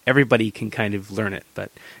 So everybody can kind of learn it,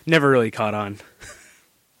 but never really caught on.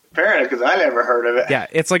 Apparently, because I never heard of it. Yeah,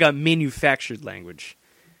 it's like a manufactured language,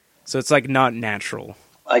 so it's like not natural.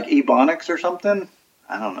 Like Ebonics or something?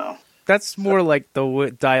 I don't know. That's more like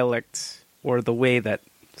the dialect or the way that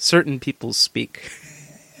certain people speak.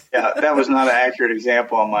 Yeah, that was not an accurate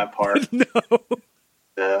example on my part. No.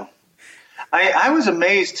 So, I was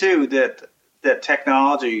amazed, too, that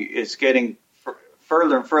technology is getting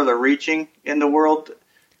further and further reaching in the world.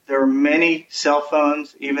 There are many cell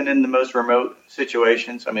phones, even in the most remote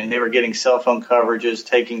situations. I mean, they were getting cell phone coverages,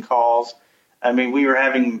 taking calls. I mean, we were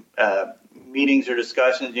having meetings or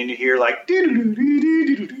discussions, and you hear like, someone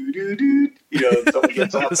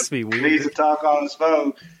gets up and needs to talk on his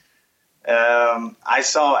phone. I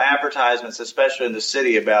saw advertisements, especially in the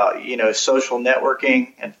city, about social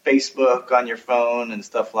networking and Facebook on your phone and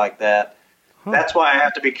stuff like that. Huh. That's why I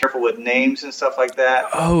have to be careful with names and stuff like that.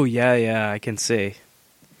 Oh yeah, I can see.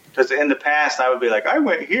 Because in the past, I would be like, I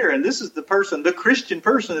went here, and this is the Christian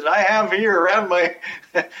person that I have here around my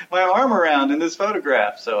arm around in this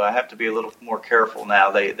photograph. So I have to be a little more careful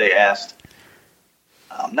now. They asked.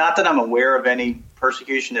 Not that I'm aware of any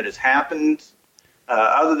persecution that has happened,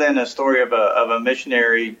 other than a story of a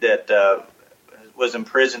missionary that was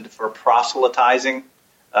imprisoned for proselytizing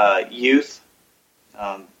youth.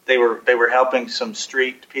 They were helping some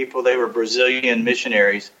street people. They were Brazilian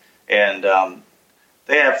missionaries, and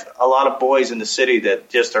they have a lot of boys in the city that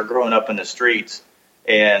just are growing up in the streets,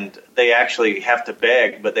 and they actually have to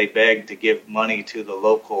beg, but they beg to give money to the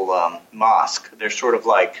local mosque. They're sort of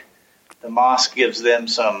like the mosque gives them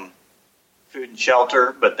some food and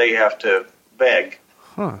shelter, but they have to beg.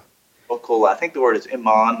 Huh. Local, I think the word is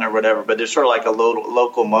imam or whatever, but they're sort of like a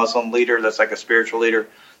local Muslim leader that's like a spiritual leader.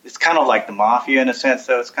 It's kind of like the mafia in a sense,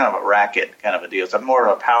 though. It's kind of a racket kind of a deal. It's more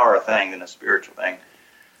of a power thing than a spiritual thing.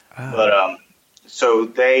 But so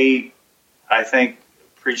they, I think,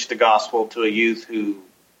 preached the gospel to a youth who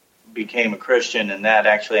became a Christian, and that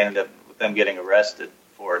actually ended up with them getting arrested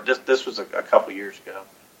for it. This was a couple years ago.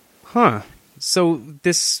 Huh. So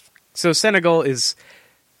Senegal is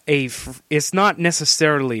it's not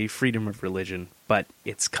necessarily freedom of religion, but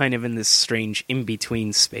it's kind of in this strange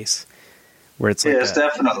in-between space where it's like yes,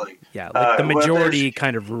 definitely. Yeah, like the majority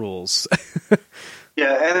kind of rules.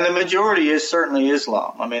 Yeah, and the majority is certainly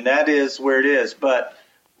Islam. I mean, that is where it is. But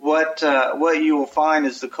what you will find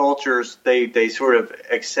is the cultures, they sort of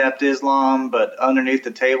accept Islam, but underneath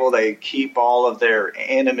the table they keep all of their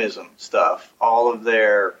animism stuff, all of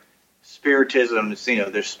their spiritism,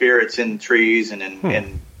 their spirits in trees and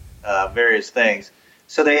in various things.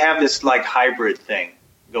 So they have this like hybrid thing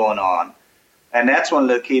going on. And that's one of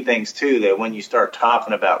the key things, too, that when you start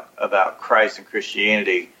talking about Christ and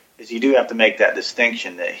Christianity, is you do have to make that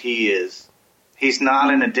distinction that he's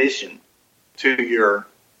not an addition to your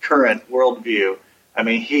current worldview. I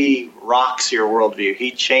mean, he rocks your worldview.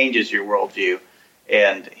 He changes your worldview,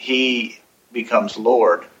 and he becomes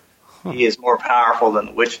Lord. Huh. He is more powerful than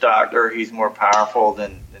the witch doctor. He's more powerful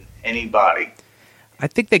than anybody. I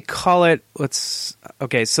think they call it,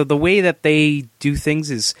 so the way that they do things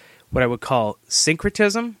is what I would call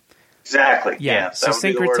syncretism. Exactly. Yeah. So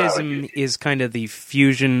syncretism is kind of the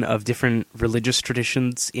fusion of different religious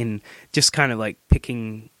traditions in just kind of like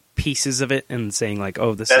picking pieces of it and saying like,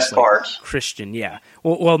 oh, this best is parts. Like Christian. Yeah.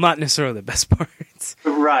 Well, not necessarily the best parts.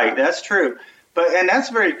 Right. That's true. And that's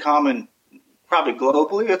very common, probably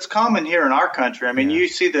globally. It's common here in our country. I mean, you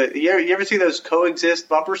see you ever see those coexist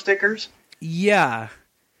bumper stickers? Yeah.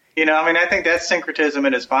 I think that's syncretism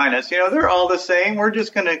at its finest. They're all the same. We're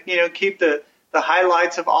just going to, keep the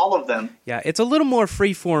highlights of all of them. Yeah, it's a little more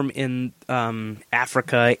freeform in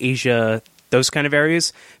Africa, Asia, those kind of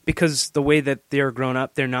areas, because the way that they're grown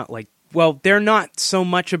up, they're not they're not so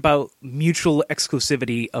much about mutual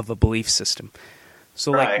exclusivity of a belief system.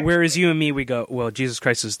 So, like, whereas you and me, we go, well, Jesus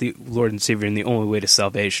Christ is the Lord and Savior and the only way to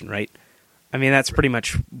salvation, right? I mean, that's pretty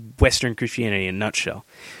much Western Christianity in a nutshell.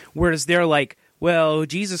 Whereas they're like, well,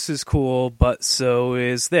 Jesus is cool, but so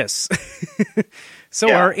is this.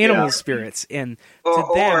 So are animal spirits. And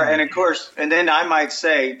and of course, and then I might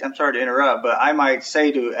say, I'm sorry to interrupt, but I might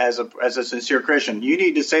say as a sincere Christian, you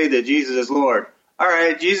need to say that Jesus is Lord. All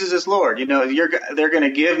right, Jesus is Lord. They're going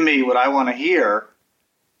to give me what I want to hear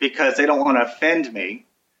because they don't want to offend me.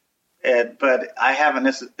 But I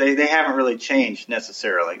haven't. They haven't really changed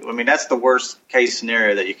necessarily. I mean, that's the worst case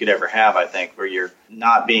scenario that you could ever have, I think, where you're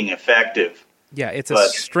not being effective. Yeah, it's a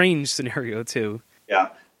strange scenario too. Yeah,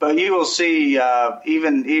 but you will see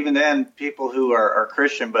even then people who are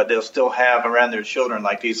Christian, but they'll still have around their children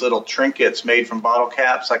like these little trinkets made from bottle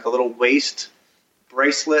caps, like a little waist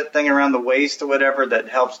bracelet thing around the waist or whatever that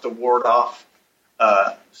helps to ward off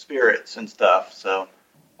spirits and stuff. So.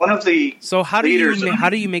 One of the how do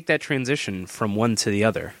you make that transition from one to the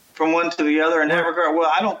other? From one to the other in that regard?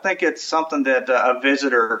 Well, I don't think it's something that a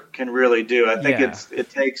visitor can really do. I think it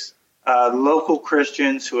takes local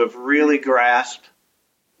Christians who have really grasped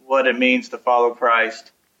what it means to follow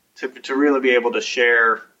Christ to really be able to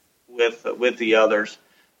share with the others.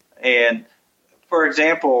 And for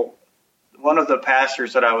example, one of the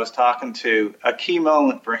pastors that I was talking to, a key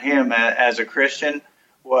moment for him as a Christian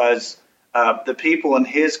was. The people in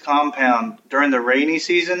his compound during the rainy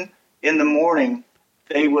season, in the morning,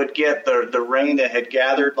 they would get the rain that had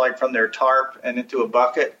gathered like from their tarp and into a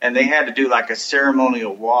bucket, and they had to do like a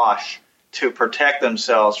ceremonial wash to protect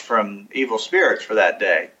themselves from evil spirits for that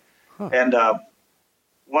day. Huh. And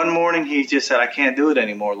one morning he just said, I can't do it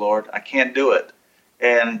anymore, Lord. I can't do it.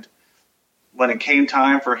 And when it came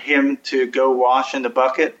time for him to go wash in the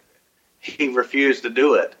bucket, he refused to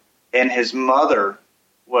do it. And his mother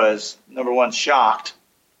was, number one, shocked,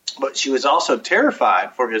 but she was also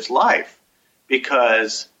terrified for his life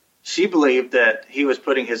because she believed that he was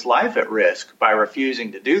putting his life at risk by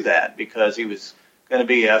refusing to do that because he was going to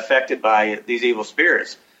be affected by these evil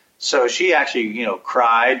spirits. So she actually,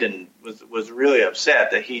 cried and was really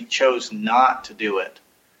upset that he chose not to do it.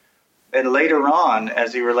 And later on,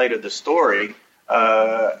 as he related the story,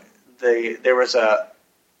 there was a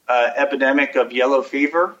epidemic of yellow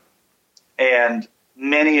fever, and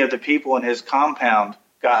many of the people in his compound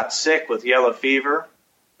got sick with yellow fever,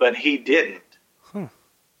 but he didn't. Huh.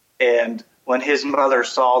 And when his mother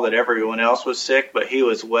saw that everyone else was sick, but he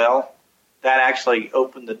was well, that actually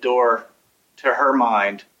opened the door to her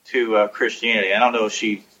mind to Christianity. I don't know if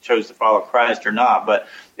she chose to follow Christ or not, but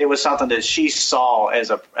it was something that she saw as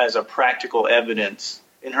a practical evidence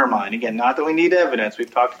in her mind. Again, not that we need evidence. We've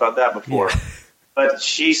talked about that before. Yeah. But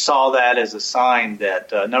she saw that as a sign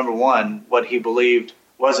that, number one, what he believed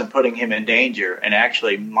wasn't putting him in danger and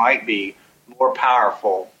actually might be more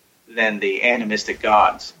powerful than the animistic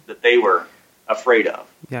gods that they were afraid of.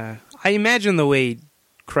 Yeah. I imagine the way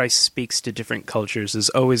Christ speaks to different cultures is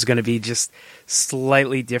always going to be just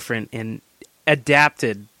slightly different and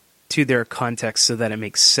adapted to their context so that it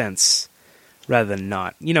makes sense rather than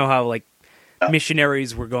not. You know how, like,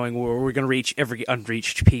 missionaries were going, well, we're going to reach every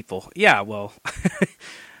unreached people. Yeah, well,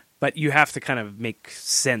 but you have to kind of make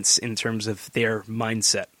sense in terms of their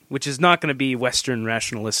mindset, which is not going to be Western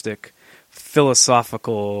rationalistic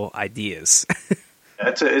philosophical ideas.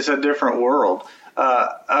 It's a different world.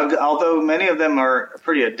 Although many of them are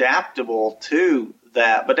pretty adaptable to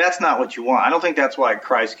that, but that's not what you want. I don't think that's why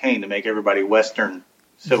Christ came, to make everybody Western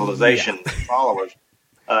civilization followers.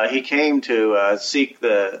 He came to seek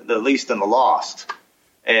the least and the lost,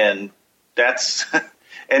 and that's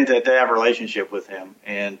and to have a relationship with him,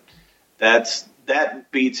 and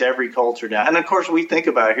that beats every culture down. And of course, we think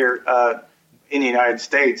about it here in the United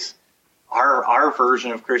States, our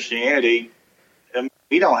version of Christianity.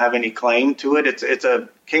 We don't have any claim to it. It's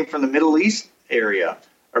came from the Middle East area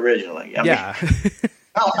originally. I mean,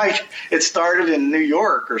 not like it started in New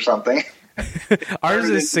York or something. Ours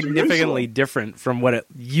is significantly different from what it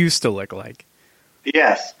used to look like.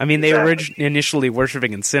 Yes. I mean, they were initially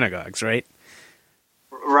worshiping in synagogues, right?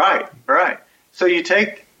 Right. So you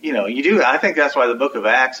take, you do. I think that's why the book of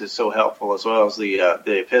Acts is so helpful, as well as the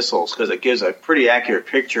epistles, because it gives a pretty accurate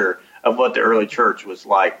picture of what the early church was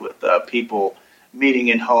like, with people meeting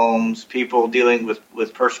in homes, people dealing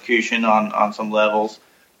with persecution on some levels.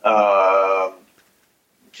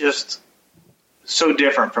 Just so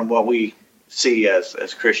different from what we see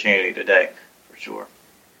as Christianity today, for sure.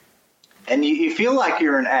 And you feel like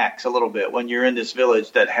you're in Acts a little bit when you're in this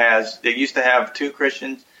village that used to have 2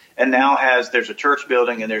 Christians, and now there's a church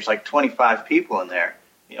building, and there's like 25 people in there.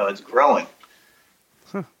 It's growing.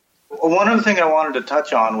 Huh. One other thing I wanted to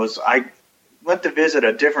touch on was I went to visit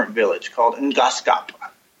a different village called Ngaskap.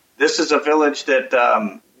 This is a village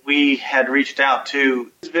that we had reached out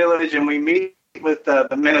to this village, and we meet with the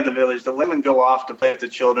men of the village. The women go off to play with the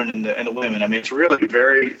children and the women. I mean, it's really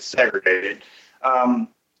very segregated.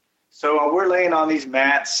 So we're laying on these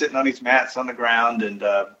mats, sitting on these mats on the ground, and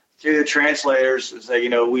through the translators say,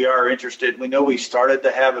 we are interested. We know we started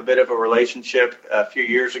to have a bit of a relationship a few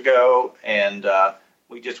years ago, and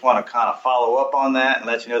we just want to kind of follow up on that and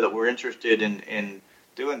let you know that we're interested in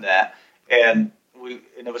doing that. And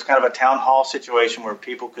it was kind of a town hall situation where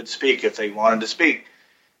people could speak if they wanted to speak.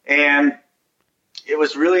 And it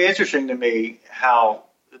was really interesting to me how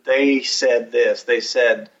they said this. They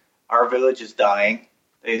said, our village is dying.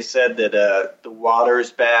 They said that the water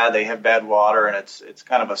is bad. They have bad water, and it's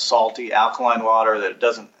kind of a salty, alkaline water that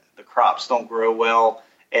the crops don't grow well,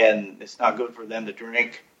 and it's not good for them to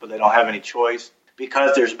drink, but they don't have any choice.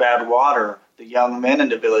 Because there's bad water, the young men in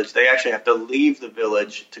the village, they actually have to leave the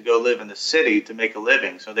village to go live in the city to make a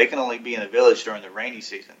living. So they can only be in the village during the rainy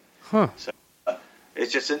season. Huh. So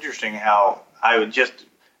it's just interesting how I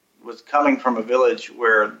was coming from a village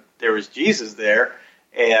where there was Jesus there,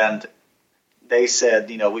 and they said,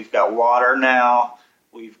 we've got water now.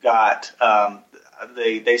 We've got,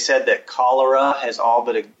 they said that cholera has all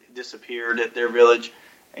but disappeared at their village.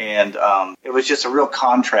 And it was just a real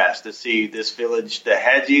contrast to see this village that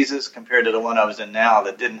had Jesus compared to the one I was in now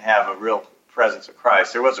that didn't have a real presence of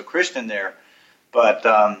Christ. There was a Christian there, but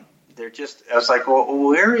I was like, well,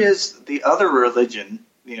 where is the other religion,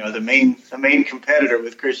 the main competitor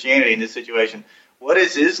with Christianity in this situation? What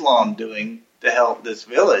is Islam doing to help this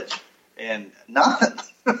village? And nothing.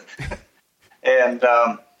 But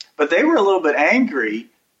they were a little bit angry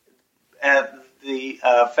at the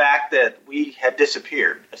fact that we had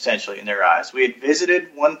disappeared, essentially, in their eyes. We had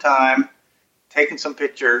visited one time, taken some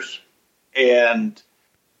pictures, and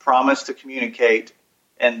promised to communicate,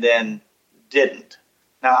 and then didn't.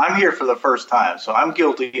 Now, I'm here for the first time, so I'm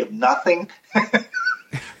guilty of nothing,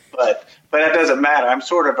 but that doesn't matter. I'm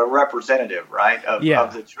sort of a representative, right, of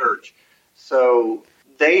the church. So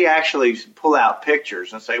they actually pull out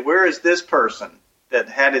pictures and say, where is this person that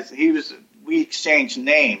had we exchanged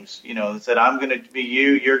names, and said, I'm going to be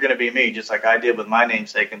you, you're going to be me, just like I did with my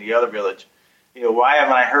namesake in the other village. Why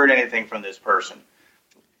haven't I heard anything from this person?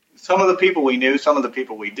 Some of the people we knew, some of the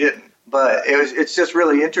people we didn't. But it's just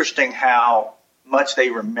really interesting how much they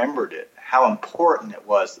remembered it, how important it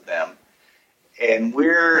was to them. And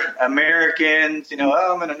we're Americans,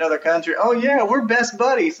 I'm in another country. Oh, yeah, we're best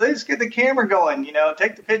buddies. Let's get the camera going,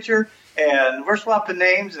 take the picture, and we're swapping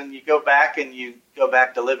names, and you go back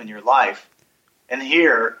to living your life. And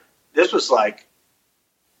here, this was like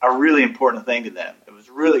a really important thing to them. It was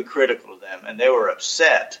really critical to them, and they were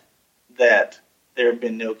upset that there had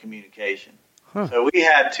been no communication. Huh. So we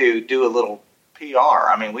had to do a little PR.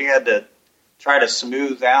 I mean, we had to try to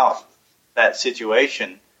smooth out that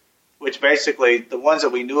situation which basically the ones that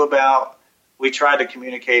we knew about, we tried to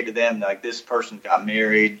communicate to them, like, this person got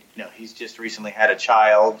married, he's just recently had a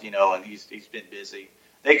child, and he's been busy.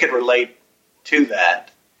 They could relate to that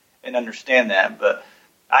and understand that, but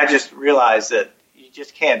I just realized that you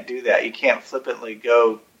just can't do that. You can't flippantly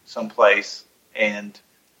go someplace and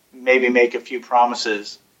maybe make a few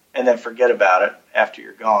promises and then forget about it after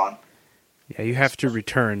you're gone. Yeah, you have to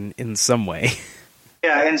return in some way.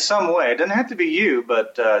 Yeah, in some way. It doesn't have to be you,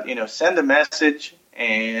 but, send a message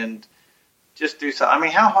and just do something. I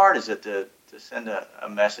mean, how hard is it to send a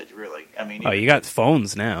message, really? I mean, you got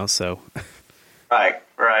phones now, so...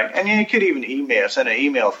 Right. And you could even send an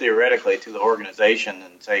email theoretically to the organization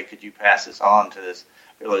and say, could you pass this on to this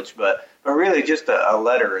village? But really just a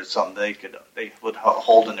letter is something they would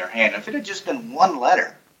hold in their hand. If it had just been one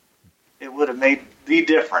letter, it would have made the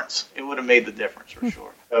difference. It would have made the difference for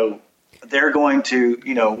sure. So they're going to,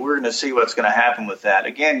 we're going to see what's going to happen with that.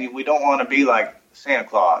 Again, we don't want to be like Santa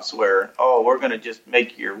Claus where, we're going to just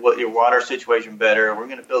make your water situation better. We're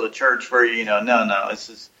going to build a church for you. No. This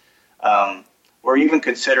is, we're even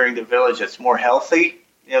considering the village that's more healthy,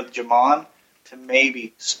 Jamon, to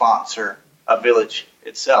maybe sponsor a village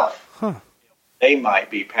itself. Huh. They might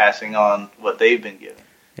be passing on what they've been given.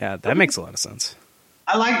 Yeah, that makes a lot of sense.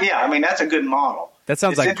 That's a good model. That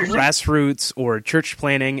sounds like grassroots or church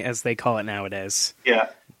planning, as they call it nowadays. Yeah,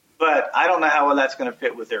 but I don't know how well that's going to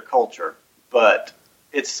fit with their culture. But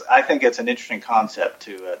I think it's an interesting concept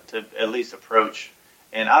to at least approach.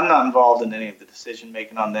 And I'm not involved in any of the decision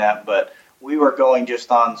making on that, but we were going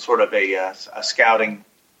just on sort of a scouting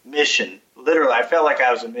mission. Literally, I felt like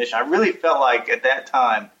I was a mission. I really felt like at that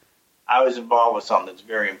time I was involved with something that's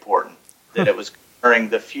very important, that it was concerning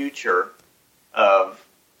the future of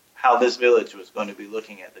how this village was going to be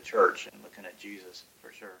looking at the church and looking at Jesus,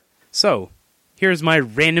 for sure. So, here's my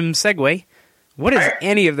random segue. What does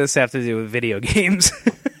any of this have to do with video games?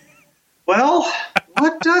 Well,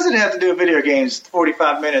 what does it have to do with video games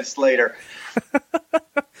 45 minutes later?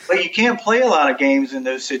 Well, you can't play a lot of games in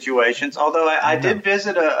those situations, although I did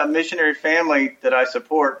visit a missionary family that I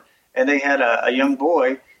support, and they had a young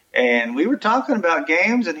boy, and we were talking about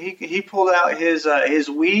games, and he pulled out his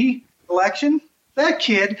Wii collection. That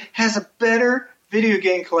kid has a better video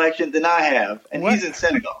game collection than I have, and he's in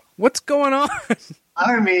Senegal. What's going on?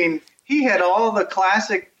 I mean, he had all the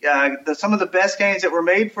classic, some of the best games that were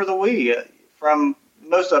made for the Wii. From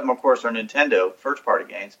most of them, of course, are Nintendo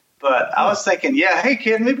first-party games. But I was thinking, hey,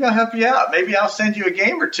 kid, maybe I'll help you out. Maybe I'll send you a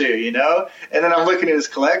game or two, And then I'm looking at his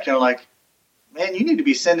collection. I'm like, man, you need to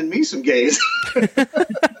be sending me some games. They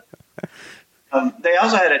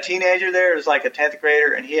also had a teenager there. It was like a 10th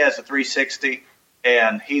grader, and he has a 360,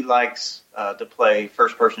 and he likes to play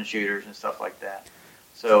first-person shooters and stuff like that.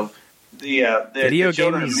 So the video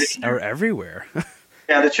games are everywhere.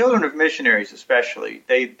 Yeah, the children of missionaries especially,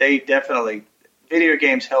 they definitely, video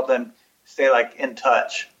games help them stay in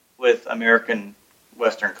touch with American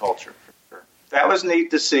Western culture, for sure. That was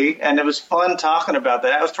neat to see, and it was fun talking about that.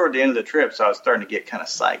 That was toward the end of the trip, so I was starting to get kind of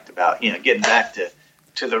psyched about, getting back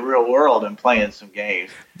to the real world and playing some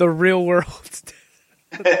games. The real world.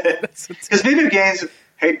 Because video games,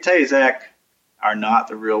 hate to tell you, Zach, are not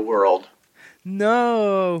the real world.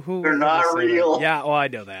 No. They're not real. Yeah, well, I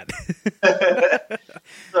know that.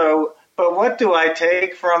 So, but what do I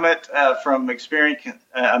take from it, from experiencing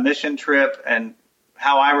a mission trip and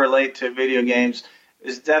how I relate to video games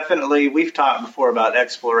is definitely, we've talked before about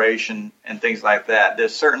exploration and things like that.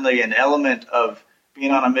 There's certainly an element of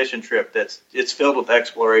being on a mission trip it's filled with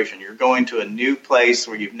exploration. You're going to a new place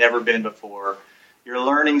where you've never been before. You're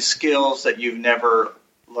learning skills that you've never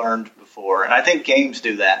learned before. And I think games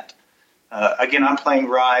do that. Again, I'm playing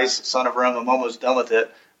Rise, Son of Rome. I'm almost done with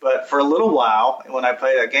it. But for a little while, when I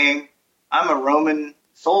play that game, I'm a Roman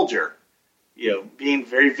soldier, being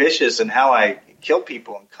very vicious in how I kill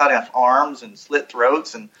people and cut off arms and slit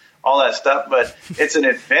throats and all that stuff. But it's an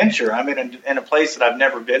adventure. I'm in a place that I've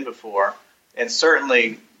never been before. And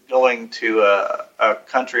certainly going to a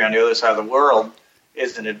country on the other side of the world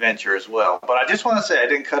is an adventure as well. But I just want to say I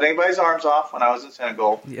didn't cut anybody's arms off when I was in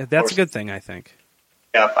Senegal. Yeah, that's a good thing, I think.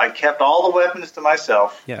 Yeah, I kept all the weapons to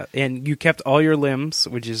myself. Yeah, and you kept all your limbs,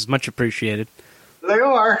 which is much appreciated. They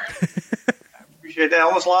are. I appreciate that. I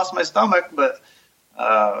almost lost my stomach, but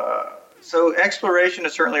so exploration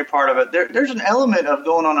is certainly a part of it. There's an element of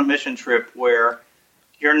going on a mission trip where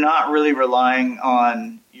you're not really relying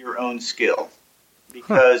on your own skill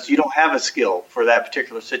because you don't have a skill for that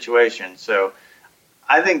particular situation. So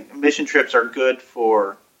I think mission trips are good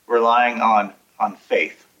for relying on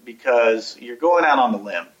faith because you're going out on a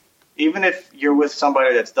limb. Even if you're with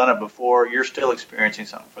somebody that's done it before, you're still experiencing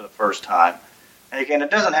something for the first time. And again,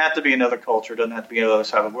 it doesn't have to be another culture, it doesn't have to be another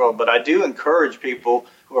side of the world, but I do encourage people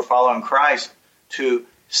who are following Christ to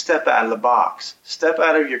step out of the box, step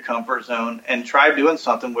out of your comfort zone, and try doing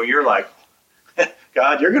something where you're like,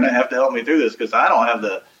 God, you're going to have to help me through this because I don't have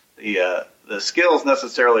the skills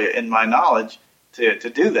necessarily in my knowledge to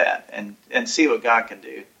do that and see what God can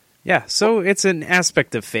do. Yeah, so it's an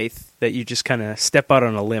aspect of faith that you just kind of step out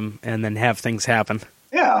on a limb and then have things happen.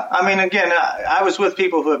 Yeah, I mean, again, I was with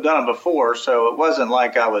people who have done it before, so it wasn't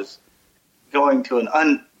like I was going to an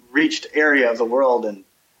unreached area of the world and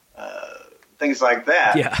things like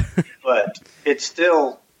that. Yeah. But it's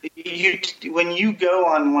still, when you go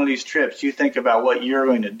on one of these trips, you think about what you're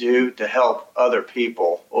going to do to help other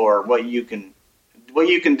people or what you can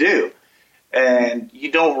do. And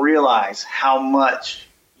you don't realize how much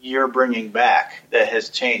you're bringing back that has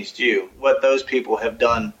changed you, what those people have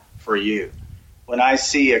done for you. When I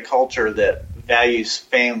see a culture that values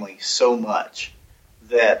family so much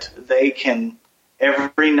that they can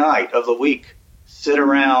every night of the week sit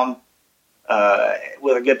around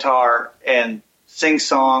with a guitar and sing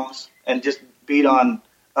songs and just beat on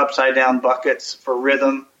upside down buckets for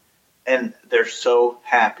rhythm, and they're so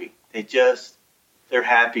happy. They're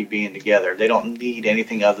happy being together. They don't need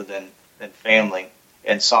anything other than family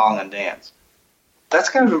and song and dance. That's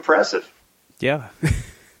kind of impressive. Yeah.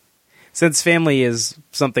 Since family is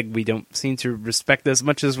something we don't seem to respect as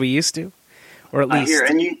much as we used to, or at least,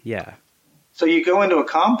 yeah. So you go into a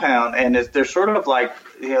compound, and they're sort of like,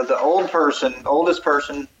 the oldest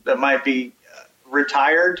person that might be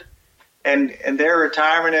retired, and their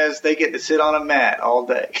retirement is they get to sit on a mat all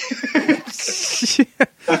day.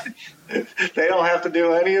 They don't have to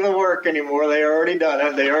do any of the work anymore. They already done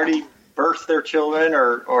it. They already birthed their children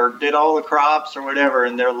or did all the crops or whatever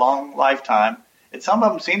in their long lifetime. And some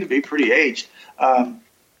of them seem to be pretty aged.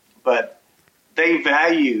 But they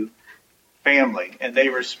value family, and they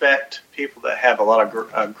respect people that have a lot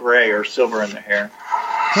of gray or silver in their hair.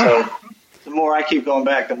 So the more I keep going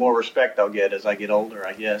back, the more respect I'll get as I get older,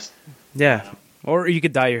 I guess. Yeah. Or you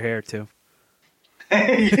could dye your hair, too.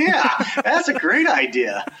 Yeah, that's a great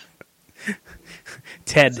idea.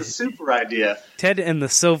 Ted. It's a super idea. Ted and the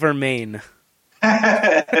silver mane.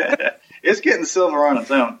 It's getting silver on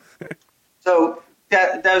its own. So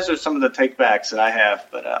those are some of the take-backs that I have.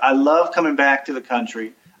 But I love coming back to the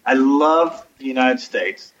country. I love the United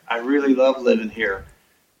States. I really love living here.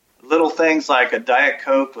 Little things like a Diet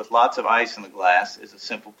Coke with lots of ice in the glass is a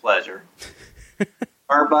simple pleasure.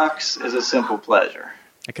 Starbucks is a simple pleasure.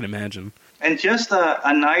 I can imagine. And just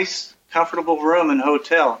a nice, comfortable room in a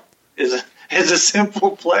hotel is a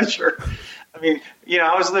simple pleasure. I mean,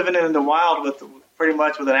 I was living in the wild pretty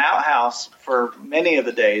much with an outhouse for many of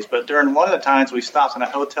the days, but during one of the times we stopped in a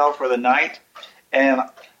hotel for the night, and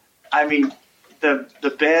I mean,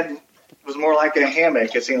 the bed was more like a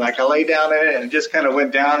hammock. It seemed like I lay down in it and it just kind of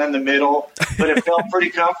went down in the middle, but it felt pretty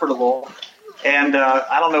comfortable. And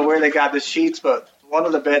I don't know where they got the sheets, but one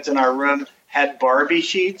of the beds in our room had Barbie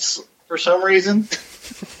sheets for some reason.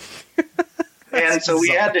 And so we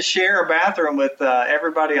had to share a bathroom with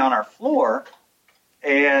everybody on our floor.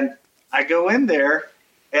 And I go in there,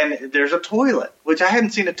 and there's a toilet, which I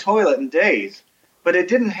hadn't seen a toilet in days. But it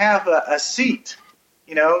didn't have a seat.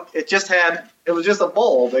 It was just a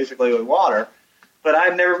bowl, basically, with water. But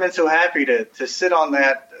I've never been so happy to sit on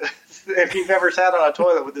that. If you've ever sat on a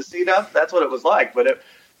toilet with the seat up, that's what it was like. But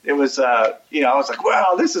it was, I was like,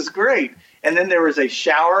 wow, this is great. And then there was a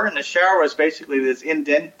shower, and the shower was basically this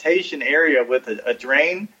indentation area with a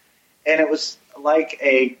drain. And it was like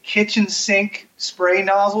a kitchen sink spray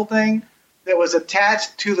nozzle thing that was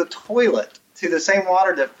attached to the toilet, to the same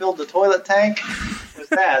water that filled the toilet tank. It was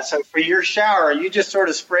that. So for your shower, you just sort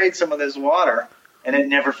of sprayed some of this water, and it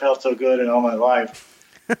never felt so good in all my life.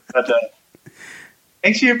 But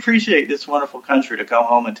makes you appreciate this wonderful country to come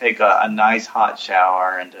home and take a nice hot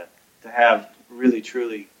shower and to have really,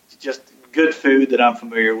 truly just good food that I'm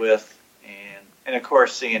familiar with. And of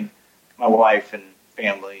course, seeing my wife and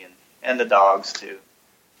family and the dogs, too.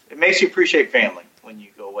 It makes you appreciate family when you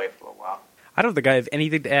go away for a while. I don't think I have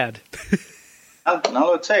anything to add.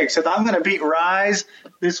 No, it's except I'm going to beat Rise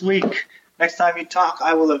this week. Next time you talk,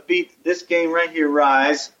 I will have beat this game right here,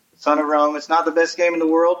 Rise, Son of Rome. It's not the best game in the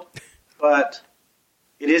world, but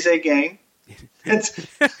it is a game.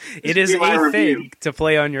 It is a thing to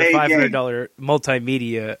play on your $500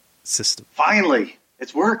 multimedia system. Finally,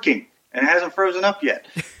 it's working, and it hasn't frozen up yet.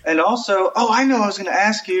 And also, I know I was going to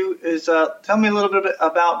ask you is tell me a little bit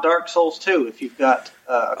about Dark Souls 2 if you've got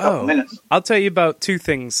a couple minutes. I'll tell you about two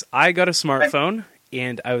things. I got a smartphone,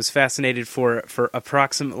 and I was fascinated for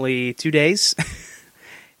approximately 2 days.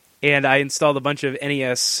 And I installed a bunch of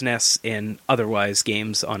NES, SNES, and otherwise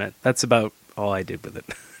games on it. That's about all I did with it.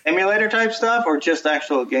 Emulator type stuff or just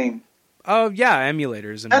actual game? Oh, yeah,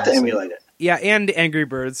 emulators. And Have to emulate it. Yeah, and Angry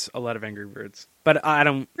Birds, a lot of Angry Birds. But I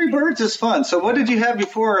don't... Angry Birds is fun. So what did you have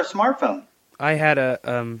before a smartphone? I had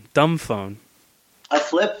a dumb phone. A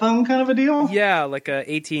flip phone kind of a deal? Yeah, like a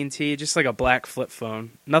AT&T, just like a black flip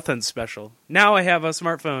phone. Nothing special. Now I have a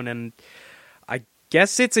smartphone, and I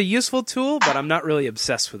guess it's a useful tool, but I'm not really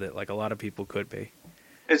obsessed with it like a lot of people could be.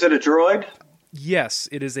 Is it a Droid? Yes,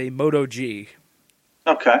 it is a Moto G.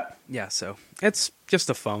 Okay. Yeah, so it's just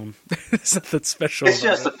a phone. It's nothing special. It's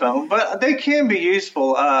just a phone, but they can be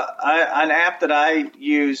useful. An app that I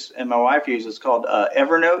use and my wife uses is called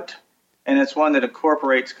Evernote, and it's one that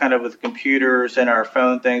incorporates kind of with computers and our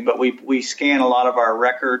phone thing, but we scan a lot of our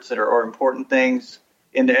records that are important things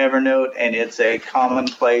into Evernote, and it's a common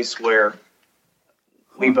place where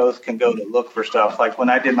we both can go to look for stuff. Like when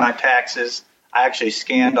I did my taxes, I actually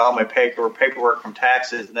scanned all my paperwork from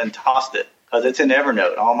taxes and then tossed it. Because it's in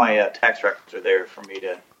Evernote. All my tax records are there for me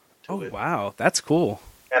to wow. That's cool.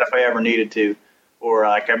 And if I ever needed to. Or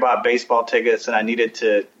like I bought baseball tickets and I needed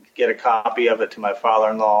to get a copy of it to my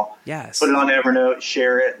father-in-law. Yes. Put it on Evernote,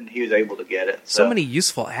 share it, and he was able to get it. So many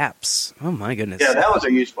useful apps. Oh, my goodness. Yeah, that was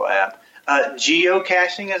a useful app.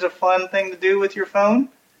 Geocaching is a fun thing to do with your phone.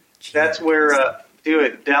 That's where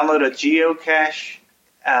download a geocache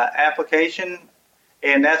application.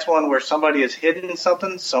 And that's one where somebody has hidden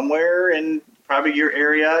something somewhere in probably your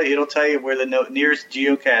area. It'll tell you where the nearest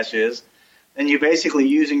geocache is. And you basically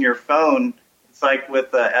using your phone, it's like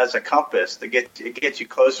with as a compass. It gets you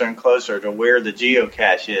closer and closer to where the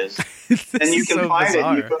geocache is. And you can find it.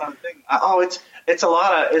 And you put on a thing. It's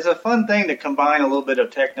a fun thing to combine a little bit of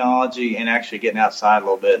technology and actually getting outside a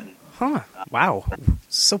little bit. Huh. Wow.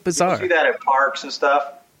 So bizarre. You see that at parks and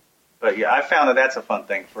stuff. But yeah, I found that's a fun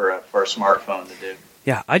thing for a smartphone to do.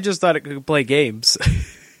 Yeah, I just thought it could play games.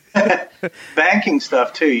 Banking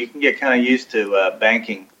stuff, too. You can get kind of used to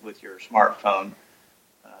banking with your smartphone.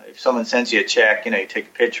 If someone sends you a check, you take a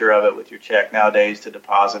picture of it with your check nowadays to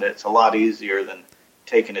deposit it. It's a lot easier than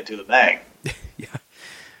taking it to the bank. Yeah.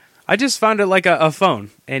 I just found it like a phone.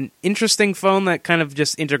 An interesting phone that kind of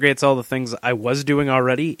just integrates all the things I was doing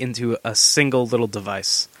already into a single little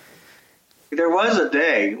device. There was a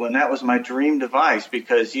day when that was my dream device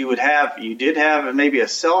because you did have maybe a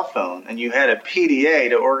cell phone and you had a PDA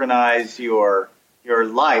to organize your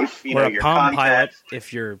life, or your Palm contacts, Pilot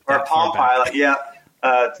if you're or a Palm Pilot, yeah,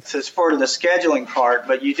 for the scheduling part,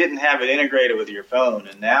 but you didn't have it integrated with your phone.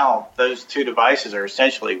 And now those two devices are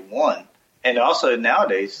essentially one. And also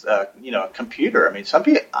nowadays, a computer. I mean, some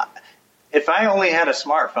people, if I only had a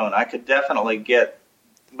smartphone, I could definitely get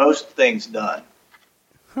most things done.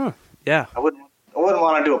 Huh. Yeah. I wouldn't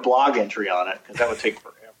want to do a blog entry on it because that would take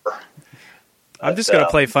forever. I'm just going to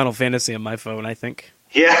play Final Fantasy on my phone, I think.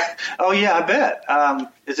 Yeah. Oh, yeah, I bet.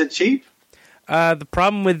 Is it cheap? The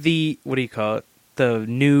problem with the, what do you call it, the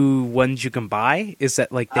new ones you can buy is that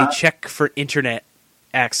they check for internet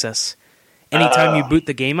access anytime you boot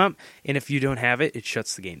the game up, and if you don't have it, it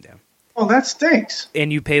shuts the game down. Well, that stinks.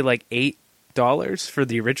 And you pay $8 for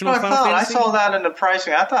the original Final Fantasy? I saw that in the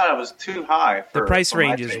pricing. I thought it was too high. The price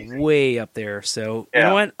range is way up there. So, You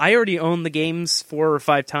know what? I already own the games 4 or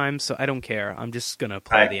 5 times, so I don't care. I'm just going to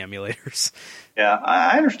play the emulators. Yeah,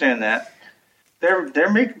 I understand that.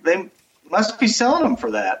 They must be selling them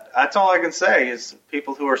for that. That's all I can say is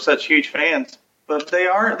people who are such huge fans. But they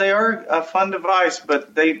are a fun device,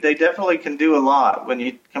 but they definitely can do a lot when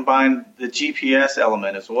you combine the GPS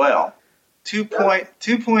element as well. 2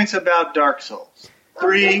 points about Dark Souls.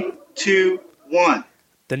 3, 2, 1.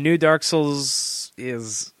 The new Dark Souls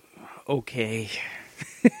is okay.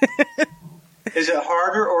 Is it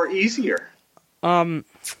harder or easier?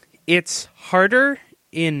 It's harder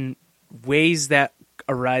in ways that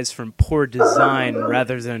arise from poor design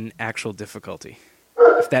rather than actual difficulty,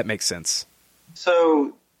 if that makes sense.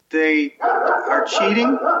 So they are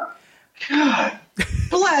cheating? God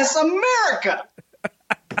bless America!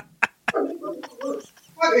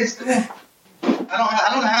 What is that? I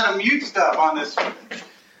don't know how to mute stuff on this. I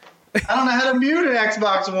don't know how to mute an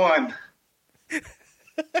Xbox One.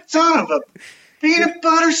 Son of a peanut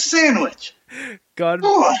butter sandwich. God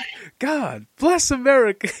bless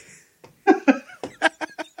America. Did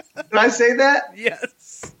I say that?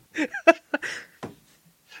 Yes.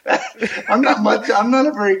 I'm not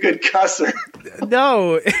a very good cusser.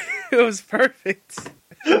 No, it was perfect.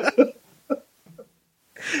 I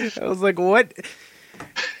was like, what?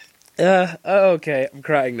 Okay, I'm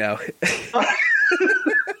crying now.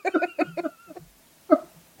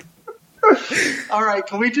 All right,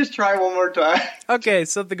 can we just try one more time? Okay,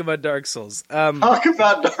 something about Dark Souls. Talk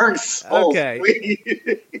about Dark Souls, Okay.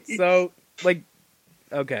 please.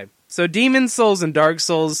 So Demon Souls and Dark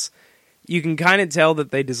Souls, you can kind of tell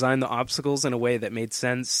that they designed the obstacles in a way that made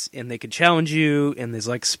sense, and they could challenge you, and there's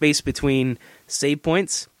like space between save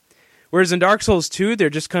points. Whereas in Dark Souls 2, they're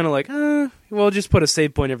just kind of like, we'll just put a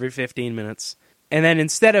save point every 15 minutes. And then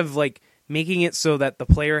instead of like making it so that the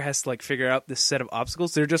player has to like figure out this set of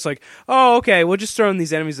obstacles, they're just like, oh, okay, we'll just throw in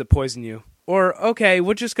these enemies that poison you. Or, okay,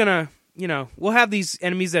 we're just gonna, we'll have these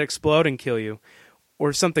enemies that explode and kill you.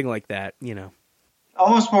 Or something like that,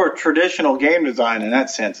 Almost more traditional game design in that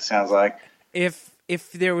sense, it sounds like. If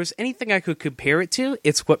there was anything I could compare it to,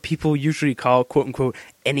 it's what people usually call, quote-unquote,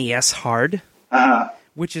 NES hard.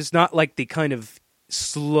 Which is not like the kind of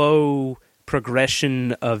slow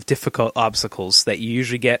progression of difficult obstacles that you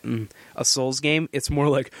usually get in a Souls game. It's more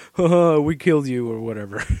like, we killed you, or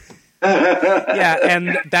whatever. Yeah,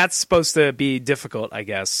 and that's supposed to be difficult, I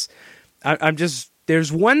guess.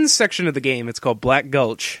 There's one section of the game, it's called Black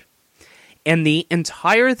Gulch, and the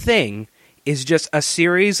entire thing is just a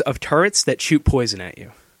series of turrets that shoot poison at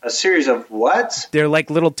you. A series of what? They're like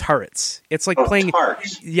little turrets. It's like playing...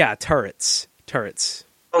 Tarts. Yeah, turrets. Turrets.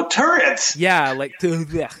 Oh, turrets! Yeah, like...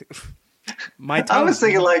 I was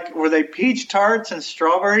thinking, like, were they peach tarts and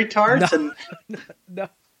strawberry tarts?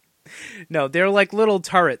 No, they're like little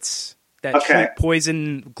turrets that shoot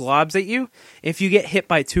poison globs at you. If you get hit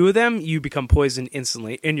by 2 of them, you become poisoned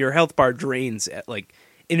instantly, and your health bar drains at, like,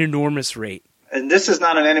 an enormous rate. And this is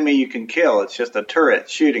not an enemy you can kill. It's just a turret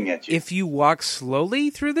shooting at you. If you walk slowly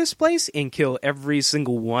through this place and kill every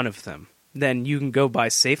single one of them, then you can go by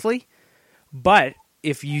safely. But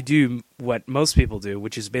if you do what most people do,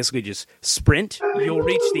 which is basically just sprint, you'll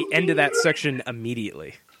reach the end of that section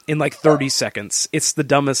immediately in like 30 seconds. It's the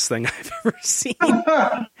dumbest thing I've ever seen.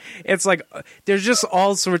 It's like, there's just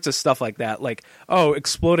all sorts of stuff like that. Like,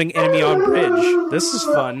 exploding enemy on bridge. This is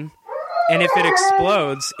fun. And if it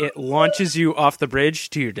explodes, it launches you off the bridge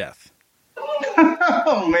to your death.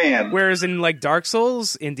 Oh, man. Whereas in like Dark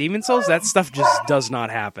Souls, in Demon Souls, that stuff just does not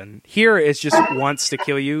happen. Here, it just wants to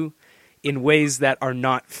kill you in ways that are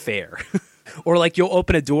not fair. Or like you'll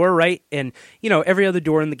open a door, right? And, every other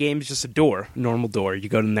door in the game is just a door, normal door. You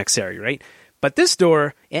go to the next area, right? But this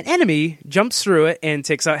door, an enemy jumps through it and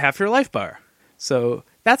takes out half your life bar. So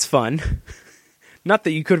that's fun. Not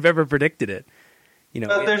that you could have ever predicted it.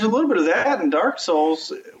 But there's a little bit of that in Dark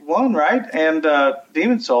Souls 1, right? And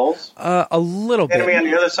Demon Souls. A little bit. Enemy on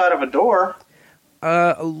the other side of a door.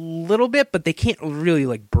 A little bit, but they can't really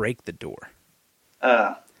like break the door.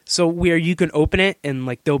 So where you can open it and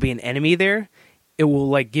like there'll be an enemy there, it will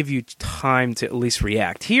like give you time to at least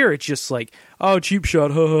react. Here it's just like, cheap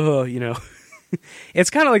shot, It's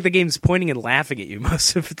kind of like the game's pointing and laughing at you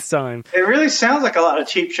most of the time. It really sounds like a lot of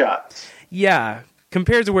cheap shots. Yeah.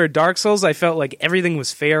 Compared to where Dark Souls, I felt like everything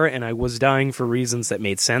was fair and I was dying for reasons that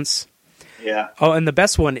made sense. Yeah. Oh, and the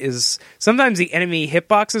best one is sometimes the enemy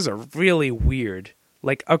hitboxes are really weird.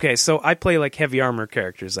 Like, okay, so I play like heavy armor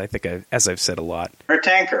characters, I think, as I've said a lot. Or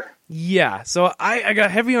tanker. Yeah, so I got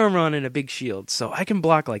heavy armor on and a big shield, so I can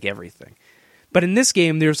block like everything. But in this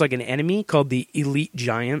game, there's like an enemy called the Elite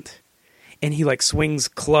Giant, and he like swings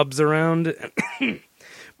clubs around.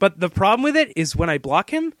 But the problem with it is when I block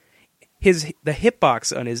him, the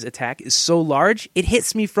hitbox on his attack is so large, it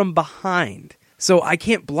hits me from behind. So I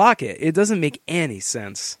can't block it. It doesn't make any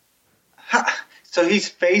sense. So he's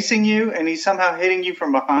facing you, and he's somehow hitting you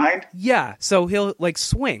from behind? Yeah, so he'll like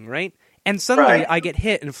swing, right? And suddenly I get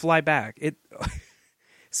hit and fly back. It's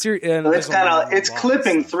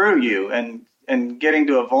clipping through you and getting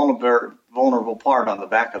to a vulnerable part on the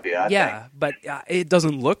back of you, I think. But it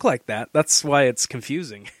doesn't look like that. That's why it's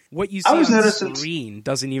confusing. What you see on the screen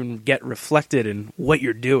doesn't even get reflected in what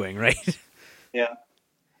you're doing, right? Yeah.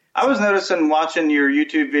 I was noticing watching your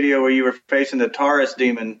YouTube video where you were facing the Taurus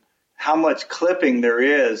demon, how much clipping there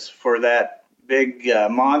is for that big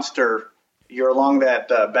monster. You're along that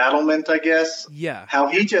battlement, I guess. Yeah. How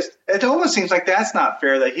it almost seems like that's not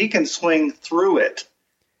fair that he can swing through it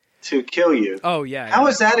to kill you. Oh, yeah. How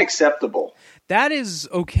is that acceptable? That is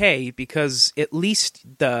okay because at least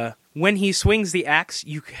when he swings the axe,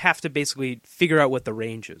 you have to basically figure out what the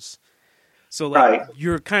range is. So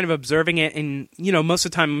you're kind of observing it, and most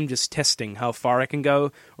of the time I'm just testing how far I can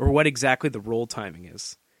go or what exactly the roll timing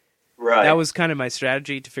is. Right. That was kind of my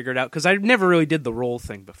strategy to figure it out because I never really did the roll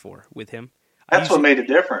thing before with him. That's what made a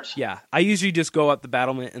difference. Yeah. I usually just go up the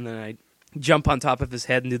battlement and then I jump on top of his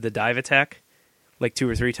head and do the dive attack like 2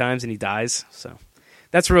 or 3 times and he dies. So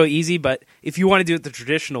that's really easy, but if you want to do it the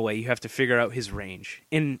traditional way, you have to figure out his range.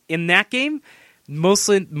 In that game, most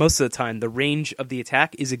of the time, the range of the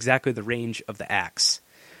attack is exactly the range of the axe.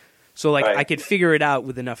 So, like, I could figure it out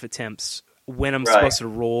with enough attempts when I'm supposed to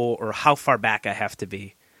roll or how far back I have to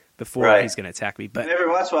be before he's going to attack me. But and every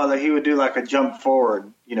once in a while, he would do like a jump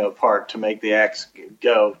forward, part to make the axe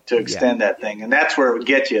go to extend that thing, and that's where it would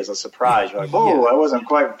get you as a surprise. You're like, "Whoa, I wasn't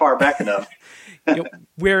quite far back enough."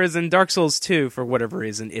 Whereas in Dark Souls 2, for whatever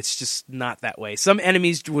reason, it's just not that way. Some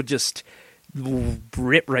enemies would just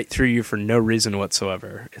rip right through you for no reason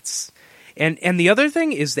whatsoever. And the other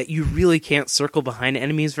thing is that you really can't circle behind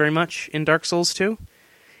enemies very much in Dark Souls 2.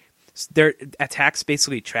 Their attacks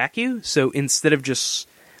basically track you, so instead of just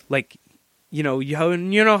like you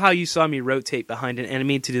know how you saw me rotate behind an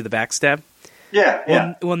enemy to do the backstab?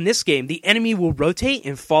 Yeah. Well, in this game, the enemy will rotate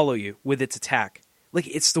and follow you with its attack. Like,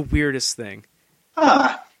 it's the weirdest thing.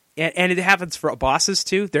 Huh. And it happens for bosses,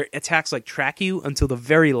 too. Their attacks, like, track you until the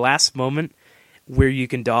very last moment where you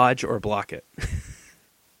can dodge or block it.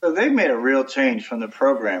 So they've made a real change from the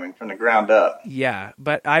programming, from the ground up. Yeah,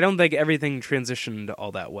 but I don't think everything transitioned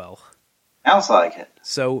all that well. Sounds like it.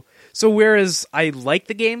 So whereas I like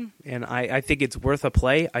the game, and I think it's worth a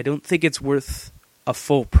play, I don't think it's worth a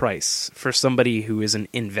full price for somebody who isn't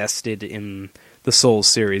invested in the Souls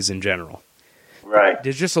series in general. Right.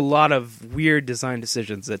 There's just a lot of weird design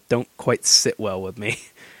decisions that don't quite sit well with me.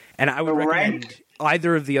 And I would recommend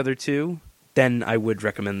either of the other two, then I would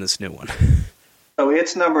recommend this new one. So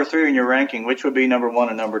it's number 3 in your ranking. Which would be number 1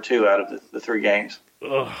 and number 2 out of the 3 games?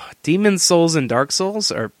 Demon's Souls and Dark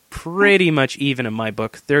Souls are pretty much even in my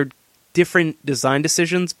book. They're different design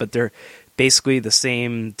decisions, but they're basically the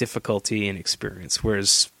same difficulty and experience,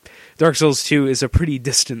 whereas Dark Souls 2 is a pretty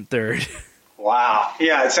distant third. Wow.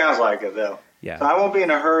 Yeah, it sounds like it, though. Yeah. So I won't be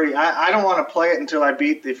in a hurry. I don't want to play it until I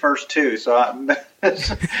beat the first 2, so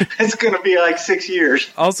it's going to be like 6 years.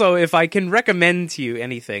 Also, if I can recommend to you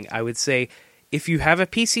anything, I would say if you have a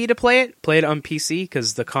PC to play it on PC,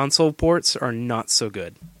 because the console ports are not so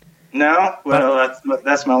good. No? Well,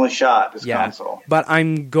 that's my only shot, is console. But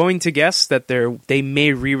I'm going to guess that they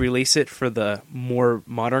may re-release it for the more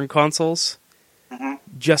modern consoles,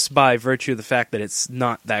 just by virtue of the fact that it's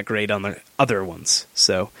not that great on the other ones.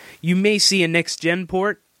 So you may see a next-gen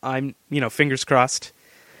port. I'm, fingers crossed.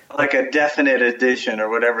 Like a definite edition or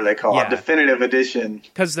whatever they call it. Definitive edition.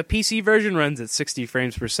 Because the PC version runs at 60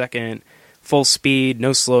 frames per second, full speed,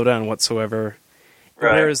 no slowdown whatsoever.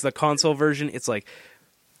 Right. Whereas the console version, it's like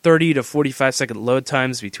 30 to 45 second load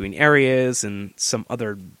times between areas and some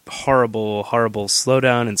other horrible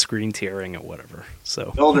slowdown and screen tearing or whatever.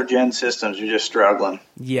 So the older gen systems are just struggling.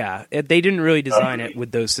 Yeah, they didn't really design it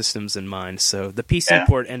with those systems in mind, so the PC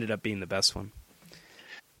port ended up being the best one.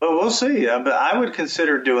 Well, we'll see. But I would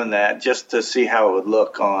consider doing that just to see how it would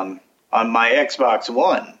look on my Xbox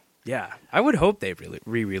One. Yeah, I would hope they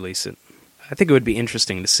re-release it. I think it would be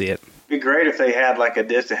interesting to see it. It'd be great if they had like a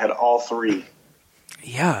disc that had all 3.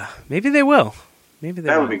 Yeah, maybe they will.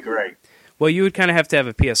 That would be great. Well, you would kind of have to have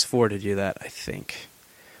a PS4 to do that, I think.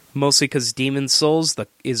 Mostly because Demon's Souls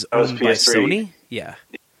is owned by Sony. Yeah.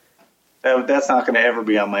 That's not going to ever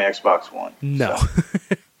be on my Xbox One. No.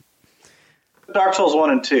 So. Dark Souls 1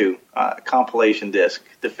 and 2, compilation disc,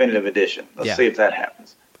 definitive edition. Let's see if that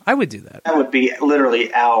happens. I would do that. That would be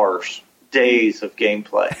literally hours, days of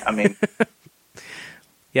gameplay. I mean...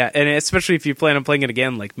 Yeah, and especially if you plan on playing it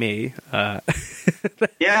again like me. Yeah,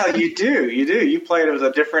 you do. You play it as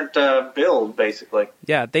a different build, basically.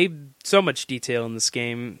 Yeah, so much detail in this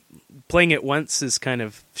game. Playing it once is kind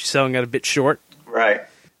of selling out a bit short. Right.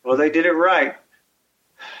 Well, they did it right.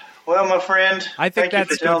 Well, my friend, thank you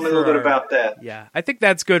for telling me a little bit about that. Yeah, I think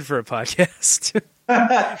that's good for a podcast.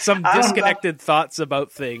 Some disconnected thoughts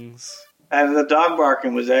about things. And the dog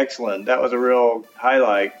barking was excellent. That was a real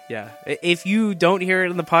highlight. Yeah. If you don't hear it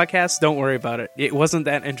in the podcast, don't worry about it. It wasn't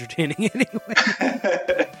that entertaining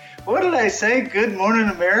anyway. What did I say? Good morning,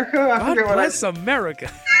 America? God bless America.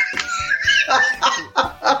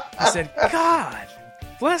 I said, God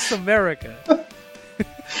bless America.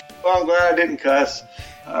 Well, I'm glad I didn't cuss.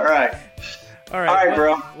 All right. All right,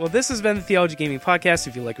 bro. Well, this has been the Theology Gaming Podcast.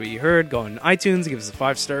 If you like what you heard, go on iTunes, give us a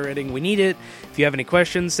 5-star rating. We need it. If you have any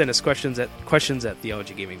questions, send us questions at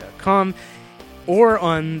theologygaming.com or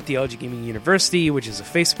on Theology Gaming University, which is a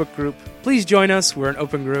Facebook group. Please join us. We're an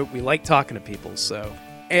open group. We like talking to people.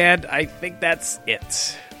 And I think that's it.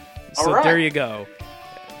 So there you go.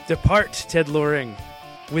 Depart, Ted Loring,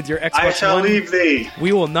 with your Xbox One. I shall leave thee.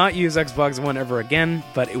 We will not use Xbox One ever again,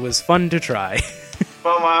 but it was fun to try.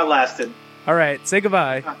 Well, while it lasted. All right, say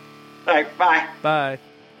goodbye. All right, bye. Bye.